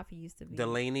no car if he used to be.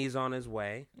 Delaney's on his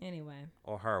way. Anyway.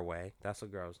 Or her way. That's a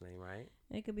girl's name, right?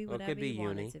 It could be whatever you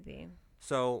want it to be.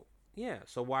 So, yeah.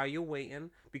 So while you're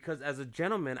waiting, because as a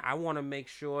gentleman, I want to make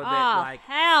sure that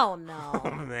hell no.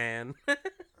 Oh, man.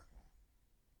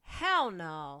 Hell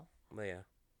no. Leah.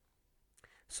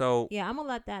 So. Yeah, I'm going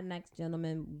to let that next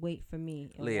gentleman wait for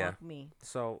me and walk me.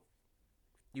 So.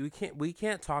 We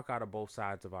can't talk out of both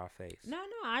sides of our face. No,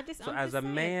 I'm as just a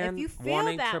saying, man if you feel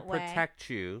wanting that to way, protect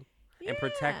you and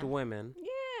protect women,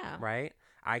 right?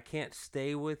 I can't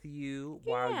stay with you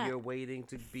while you're waiting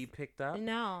to be picked up.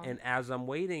 No. And as I'm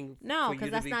waiting for you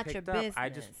to be picked up, that's not your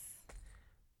business.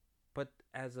 But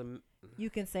as a, you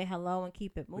can say hello and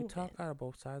keep it moving. We talk out of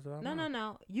both sides of our mouth.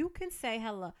 No. You can say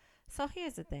hello. So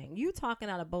here's the thing: you talking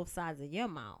out of both sides of your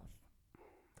mouth.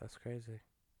 That's crazy.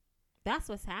 That's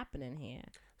what's happening here.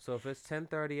 So if it's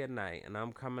 10:30 at night and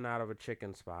I'm coming out of a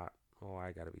chicken spot,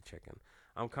 I gotta be chicken.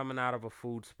 I'm coming out of a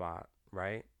food spot,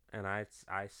 right? And I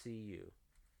see you.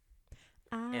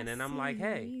 And then I'm like,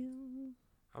 hey,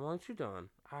 what you doing?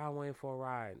 I'm waiting for a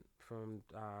ride from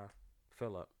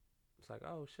Philip. It's like,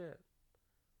 oh shit.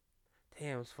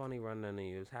 Damn, it's funny running into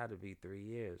you. It's had to be 3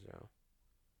 years, yo.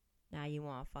 Now you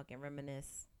want to fucking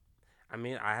reminisce. I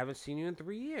mean, I haven't seen you in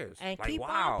 3 years. And keep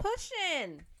on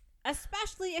pushing.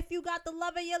 Especially if you got the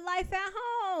love of your life at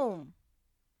home.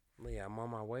 Yeah, I'm on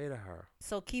my way to her.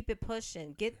 So keep it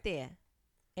pushing. Get there.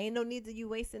 Ain't no need to you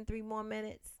wasting 3 more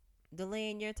minutes.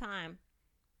 Delaying your time.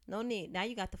 No need. Now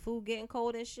you got the food getting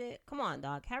cold and shit. Come on,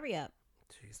 dog. Hurry up.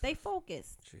 Jesus. Stay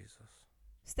focused. Jesus.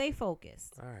 Stay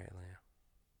focused. All right, Leah.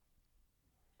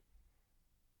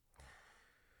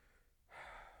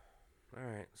 All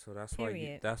right. So that's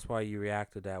why you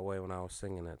reacted that way when I was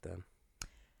singing it then.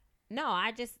 No,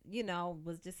 I just,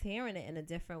 was just hearing it in a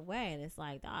different way. And it's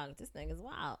like, dog, this nigga's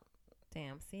wild.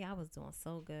 Damn. See, I was doing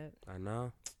so good. I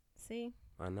know. See?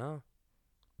 I know.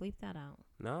 Bleep that out.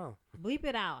 No. Bleep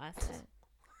it out, I said.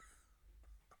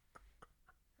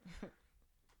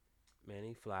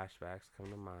 Many flashbacks come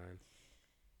to mind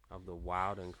of the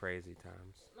wild and crazy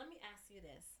times. Let me ask you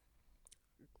this.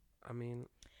 Let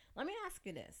me ask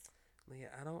you this. Leah,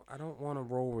 I don't want to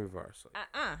role reverse.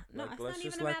 No, it's not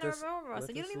even a matter of role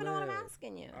reversal. You don't even know what I'm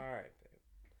asking you. All right,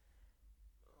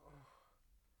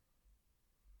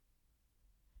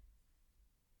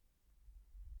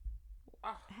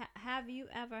 babe. Have you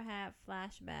ever had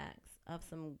flashbacks of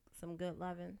some good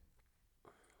loving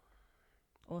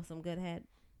or some good head?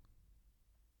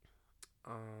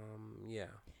 Yeah.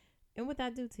 And what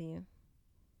that do to you?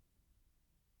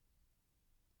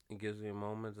 It gives me a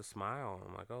moment to smile.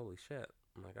 I'm like, holy shit.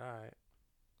 I'm like, all right.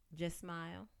 Just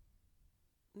smile.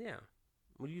 Yeah.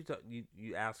 What you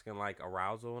asking like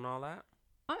arousal and all that?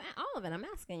 All of it. I'm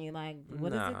asking you like,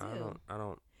 what does it do? I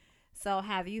don't. So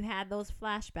have you had those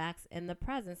flashbacks in the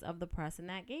presence of the person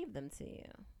that gave them to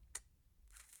you?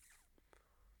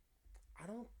 I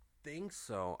don't think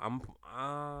so. I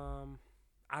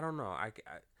don't know. I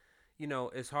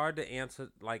it's hard to answer.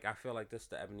 Like, I feel like this is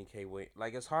the Ebony K way.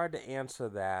 Like, it's hard to answer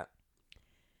that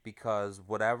because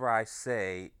whatever I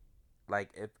say,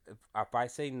 like, if I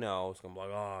say no, it's gonna be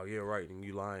like, oh, you're right, and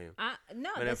you lying.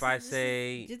 No. But if I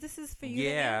say this is for you.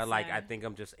 Yeah, like, I think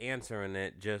I'm just answering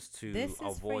it just to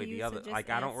avoid the other.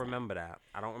 Like, I don't remember that.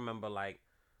 I don't remember like,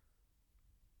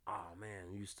 oh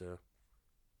man, used to.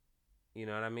 You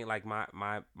know what I mean? Like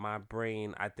my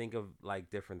brain, I think of like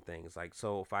different things. Like,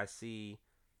 so if I see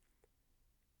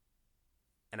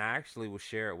And I actually will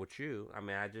share it with you. I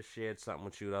mean, I just shared something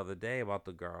with you the other day about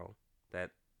the girl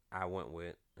that I went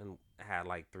with and had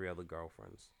like 3 other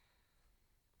girlfriends.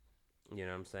 You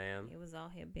know what I'm saying? He was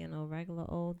out here being a regular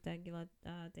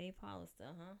Dave Hollister,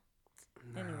 huh?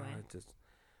 Nah, Anyway.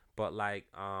 But like,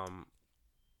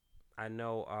 I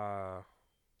know,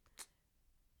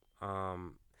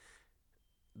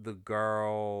 the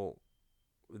girl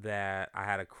that I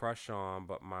had a crush on,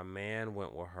 but my man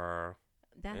went with her.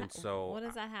 And so, what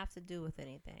does that have to do with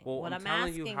anything? Well, What I'm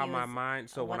telling you how my is, mind.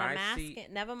 So what when I'm I asking, see,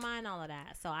 never mind all of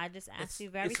that. So I just asked you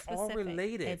very it's specific. all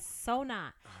related. It's so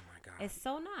not. Oh my god. It's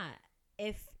so not.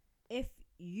 If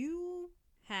you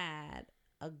had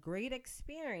a great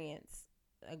experience,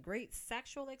 a great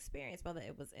sexual experience, whether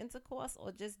it was intercourse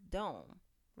or just dome,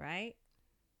 right?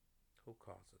 Who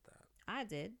calls it that? I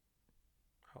did.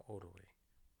 How old are we?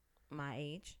 My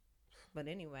age, but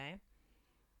anyway,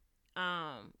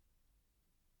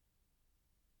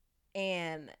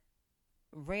 and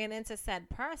ran into said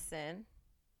person,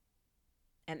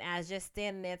 and as you're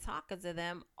standing there talking to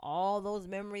them, all those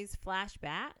memories flash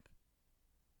back.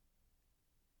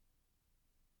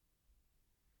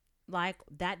 Like,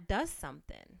 that does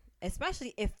something,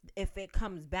 especially if it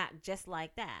comes back just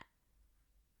like that.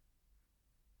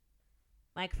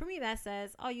 Like, for me, that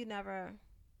says, oh, you never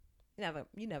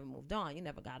moved on, you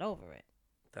never got over it.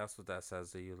 That's what that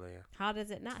says to you, Leah. How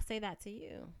does it not say that to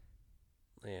you?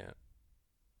 Yeah.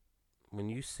 When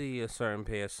you see a certain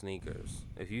pair of sneakers,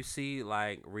 if you see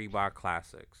like Reebok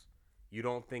Classics, you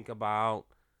don't think about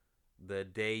the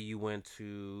day you went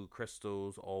to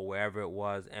Crystal's or wherever it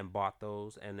was and bought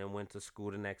those and then went to school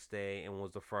the next day and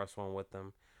was the first one with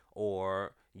them.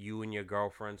 Or you and your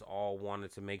girlfriends all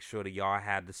wanted to make sure that y'all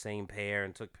had the same pair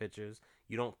and took pictures.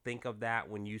 You don't think of that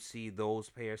when you see those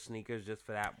pair of sneakers just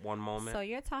for that one moment. So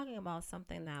you're talking about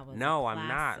something that was No, I'm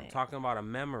not. I'm talking about a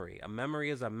memory. A memory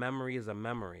is a memory is a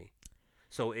memory.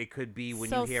 So it could be when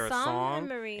you hear a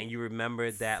song and you remember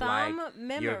that like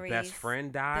your best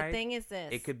friend died. The thing is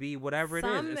this. It could be whatever it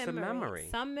is. It's a memory.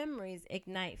 Some memories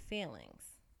ignite feelings,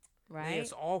 right?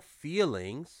 It's all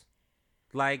feelings.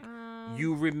 Like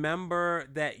you remember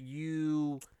that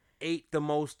you ate the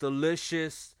most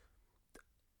delicious,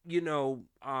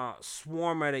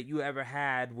 swarmer that you ever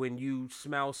had when you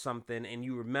smell something, and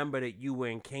you remember that you were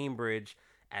in Cambridge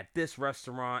at this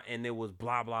restaurant and it was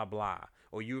blah blah blah.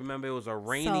 Or you remember it was a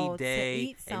rainy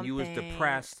day and you was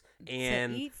depressed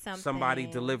and somebody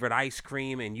delivered ice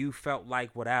cream and you felt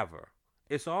like whatever.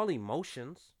 It's all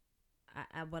emotions.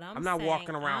 I'm not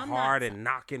walking around hard and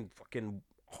knocking fucking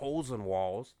holes in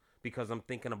walls because I'm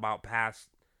thinking about past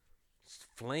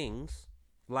flings.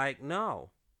 Like,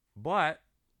 no. But,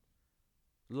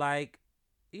 like,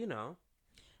 Well,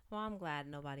 I'm glad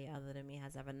nobody other than me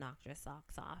has ever knocked your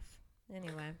socks off.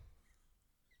 Anyway.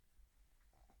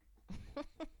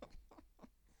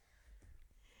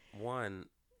 One,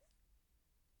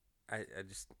 I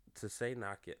just, to say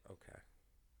knock it, okay.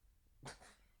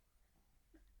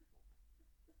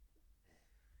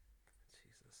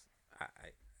 Jesus.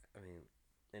 I mean,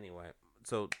 anyway,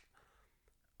 so,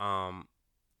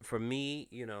 for me,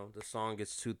 the song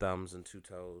gets 2 thumbs and 2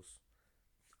 toes.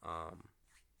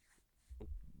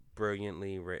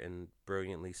 Brilliantly written,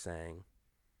 brilliantly sang.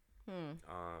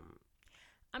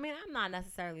 I mean, I'm not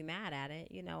necessarily mad at it.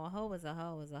 A hoe is a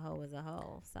hoe is a hoe is a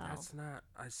hoe. So that's not.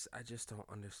 I just don't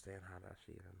understand how that's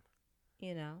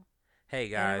even. Hey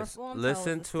guys,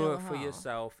 listen to it for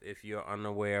yourself if you're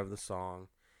unaware of the song.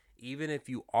 Even if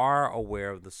you are aware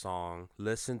of the song,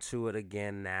 listen to it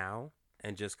again now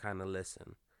and just kind of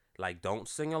listen. Like, don't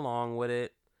sing along with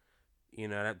it.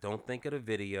 Don't think of the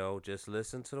video. Just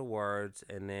listen to the words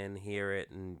and then hear it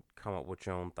and come up with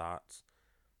your own thoughts.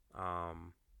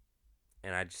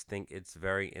 And I just think it's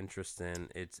very interesting.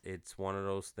 It's one of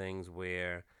those things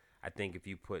where I think if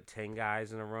you put 10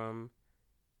 guys in a room,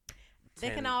 they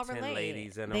can all 10 relate.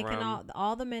 ladies in a they room. can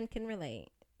all the men can relate,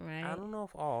 right? I don't know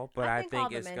if all, but I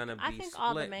think it's gonna be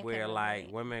split where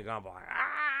like women gonna be like,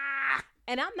 ah.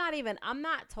 And I'm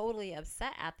not totally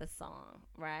upset at the song,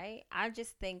 right? I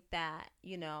just think that,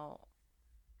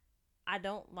 I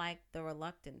don't like the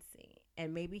reluctancy,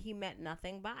 and maybe he meant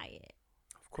nothing by it.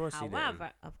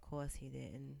 However, of course he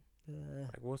didn't.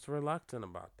 Like, what's reluctant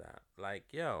about that? Like,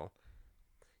 yo,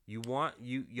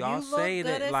 y'all say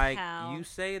that like hell. You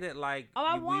say that like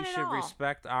we should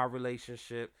respect our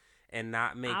relationship and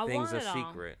not make things a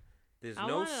secret. There's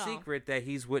no secret that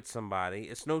he's with somebody.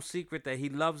 It's no secret that he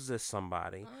loves this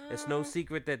somebody. It's no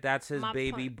secret that that's his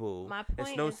baby boo.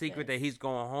 It's no secret that he's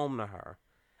going home to her.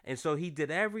 And so he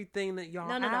did everything that y'all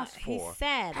No. asked for. He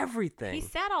said everything. He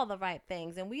said all the right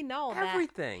things, and we know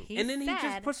everything. that. And then he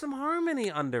just put some harmony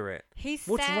under it.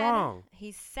 What's said, wrong?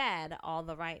 He said all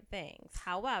the right things.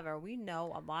 However, we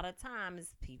know a lot of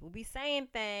times people be saying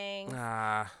things,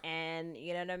 and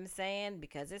you know what I'm saying,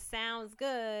 because it sounds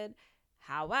good.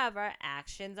 However,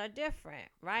 actions are different,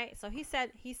 right? So he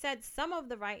said some of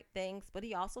the right things, but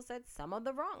he also said some of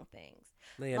the wrong things.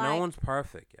 Yeah, no one's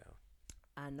perfect, yo.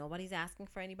 Nobody's asking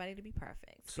for anybody to be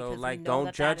perfect. So, like,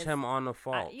 don't judge him on the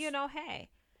faults. Hey,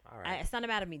 all right. It's not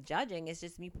about me judging. It's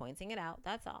just me pointing it out.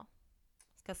 That's all.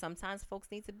 Because sometimes folks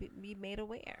need to be made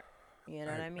aware. You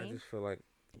know what I mean? I just feel like.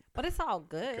 But it's all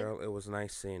good. Girl, it was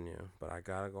nice seeing you, but I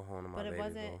gotta go home to my baby.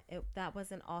 But that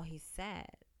wasn't all he said.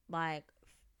 Like,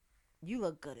 you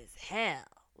look good as hell.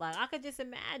 Like, I could just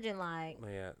imagine, like.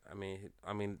 Yeah, I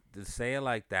mean, to say it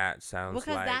like that sounds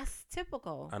because like. Because that's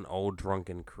typical. An old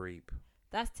drunken creep.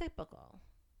 That's typical.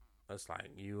 It's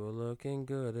like, you were looking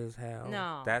good as hell.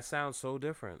 No. That sounds so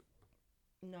different.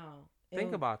 No.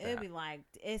 Think about that. It'd be like,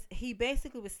 he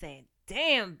basically was saying,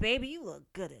 damn, baby, you look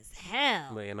good as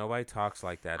hell. Leah, nobody talks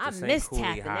like that. I miss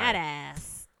tapping that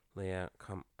ass. Leah,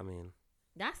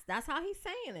 That's how he's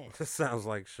saying it. This sounds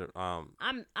like I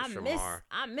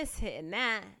miss hitting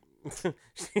that.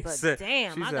 But said,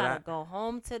 damn, I gotta go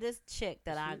home to this chick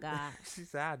that I got. She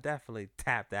said, I definitely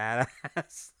tapped that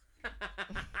ass.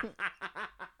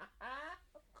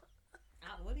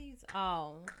 What are you?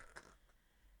 Oh,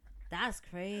 that's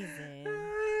crazy.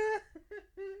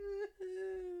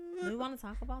 Do we want to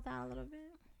talk about that a little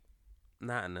bit?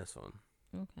 Not in this one.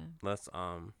 Okay. Let's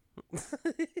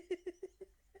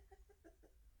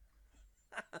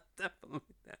definitely.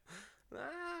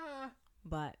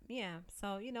 But yeah,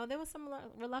 so there was some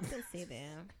reluctancy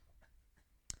there.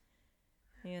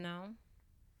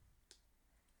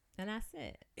 And that's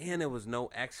it. And there was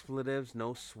no expletives,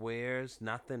 no swears,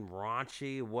 nothing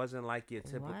raunchy. It wasn't like your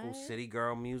typical city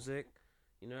girl music.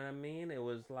 You know what I mean? It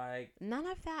was like none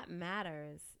of that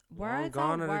matters. Words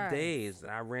gone are the days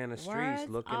I ran the streets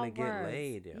looking to get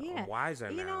laid. Yo. Yeah. I'm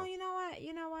wiser now.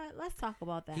 You know what? Let's talk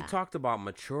about that. He talked about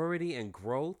maturity and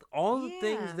growth. All the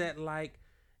things that like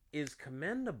is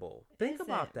commendable. Think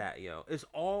about that, yo. It's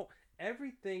all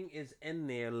everything is in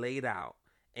there laid out,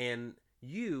 and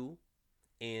you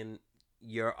and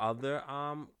your other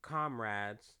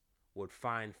comrades would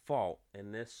find fault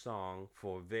in this song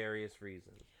for various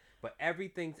reasons. But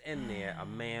everything's in there. A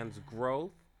man's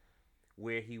growth,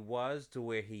 where he was to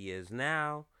where he is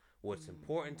now, what's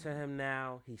important to him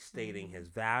now. He's stating his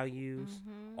values.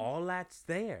 All that's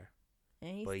there.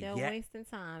 And he's still wasting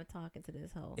time talking to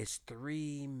this hoe. It's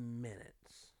 3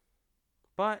 minutes.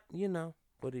 But,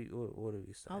 what do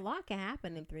you say? A lot can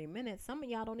happen in 3 minutes. Some of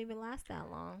y'all don't even last that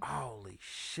long. Holy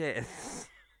shit.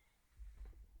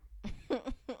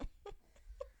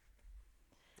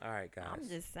 All right, guys. I'm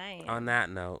just saying. On that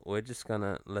note, we're just going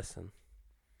to listen.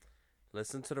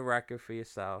 Listen to the record for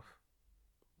yourself.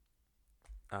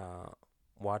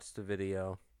 Watch the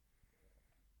video.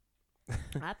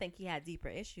 I think he had deeper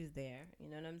issues there. You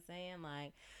know what I'm saying?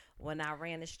 Like, when I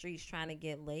ran the streets trying to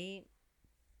get laid.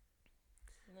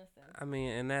 Listen. I mean,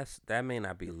 and that may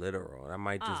not be literal. That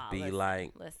might just be listen,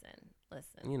 like. Listen.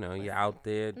 You're out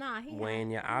there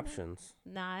weighing your options.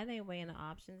 Nah, it ain't weighing the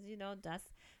options.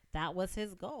 That was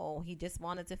his goal. He just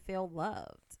wanted to feel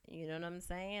loved. You know what I'm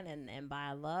saying? And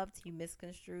by loved, he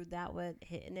misconstrued that with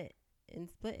hitting it and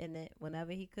splitting it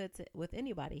whenever he could with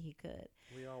anybody he could.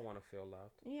 We all want to feel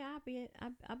loved. Yeah,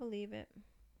 I believe it.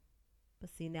 But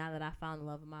see, now that I found the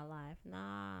love of my life,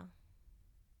 nah.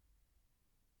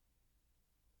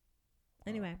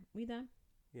 Anyway, we done?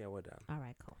 Yeah, we're done. All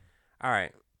right, cool. All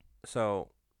right. So,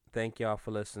 thank y'all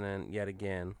for listening yet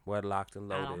again. WEDLocked and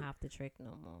Loaded. I don't have to trick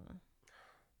no more.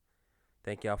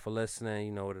 Thank y'all for listening.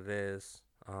 You know what it is.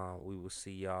 We will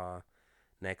see y'all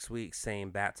next week.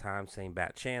 Same bat time, same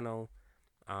bat channel.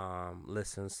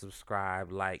 Listen,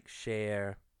 subscribe, like,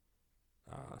 share.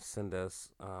 Send us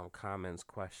comments,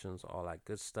 questions, all that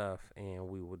good stuff. And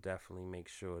we will definitely make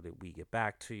sure that we get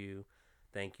back to you.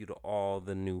 Thank you to all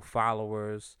the new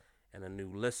followers and the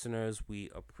new listeners. We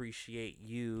appreciate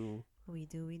you. We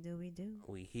do.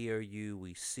 We hear you.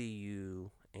 We see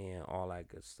you and all that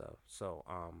good stuff. So,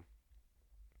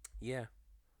 yeah.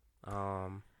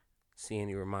 Seeing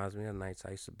you reminds me of the nights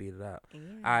I used to beat it up. Yeah.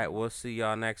 All right, we'll see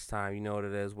y'all next time. You know what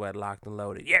it is. WEDLocked and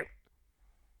Loaded. Yeah.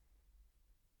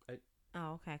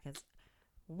 Oh, okay. Because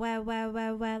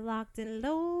WEDLocked and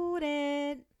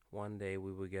Loaded. One day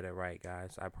we will get it right,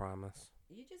 guys. I promise.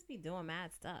 You just be doing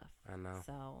mad stuff. I know.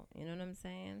 So, you know what I'm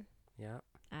saying? Yeah.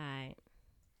 All right.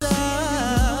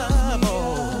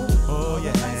 Oh,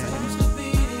 yeah.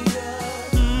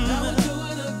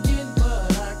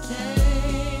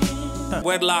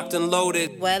 Wedlocked and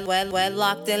loaded.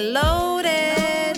 Wedlocked and loaded.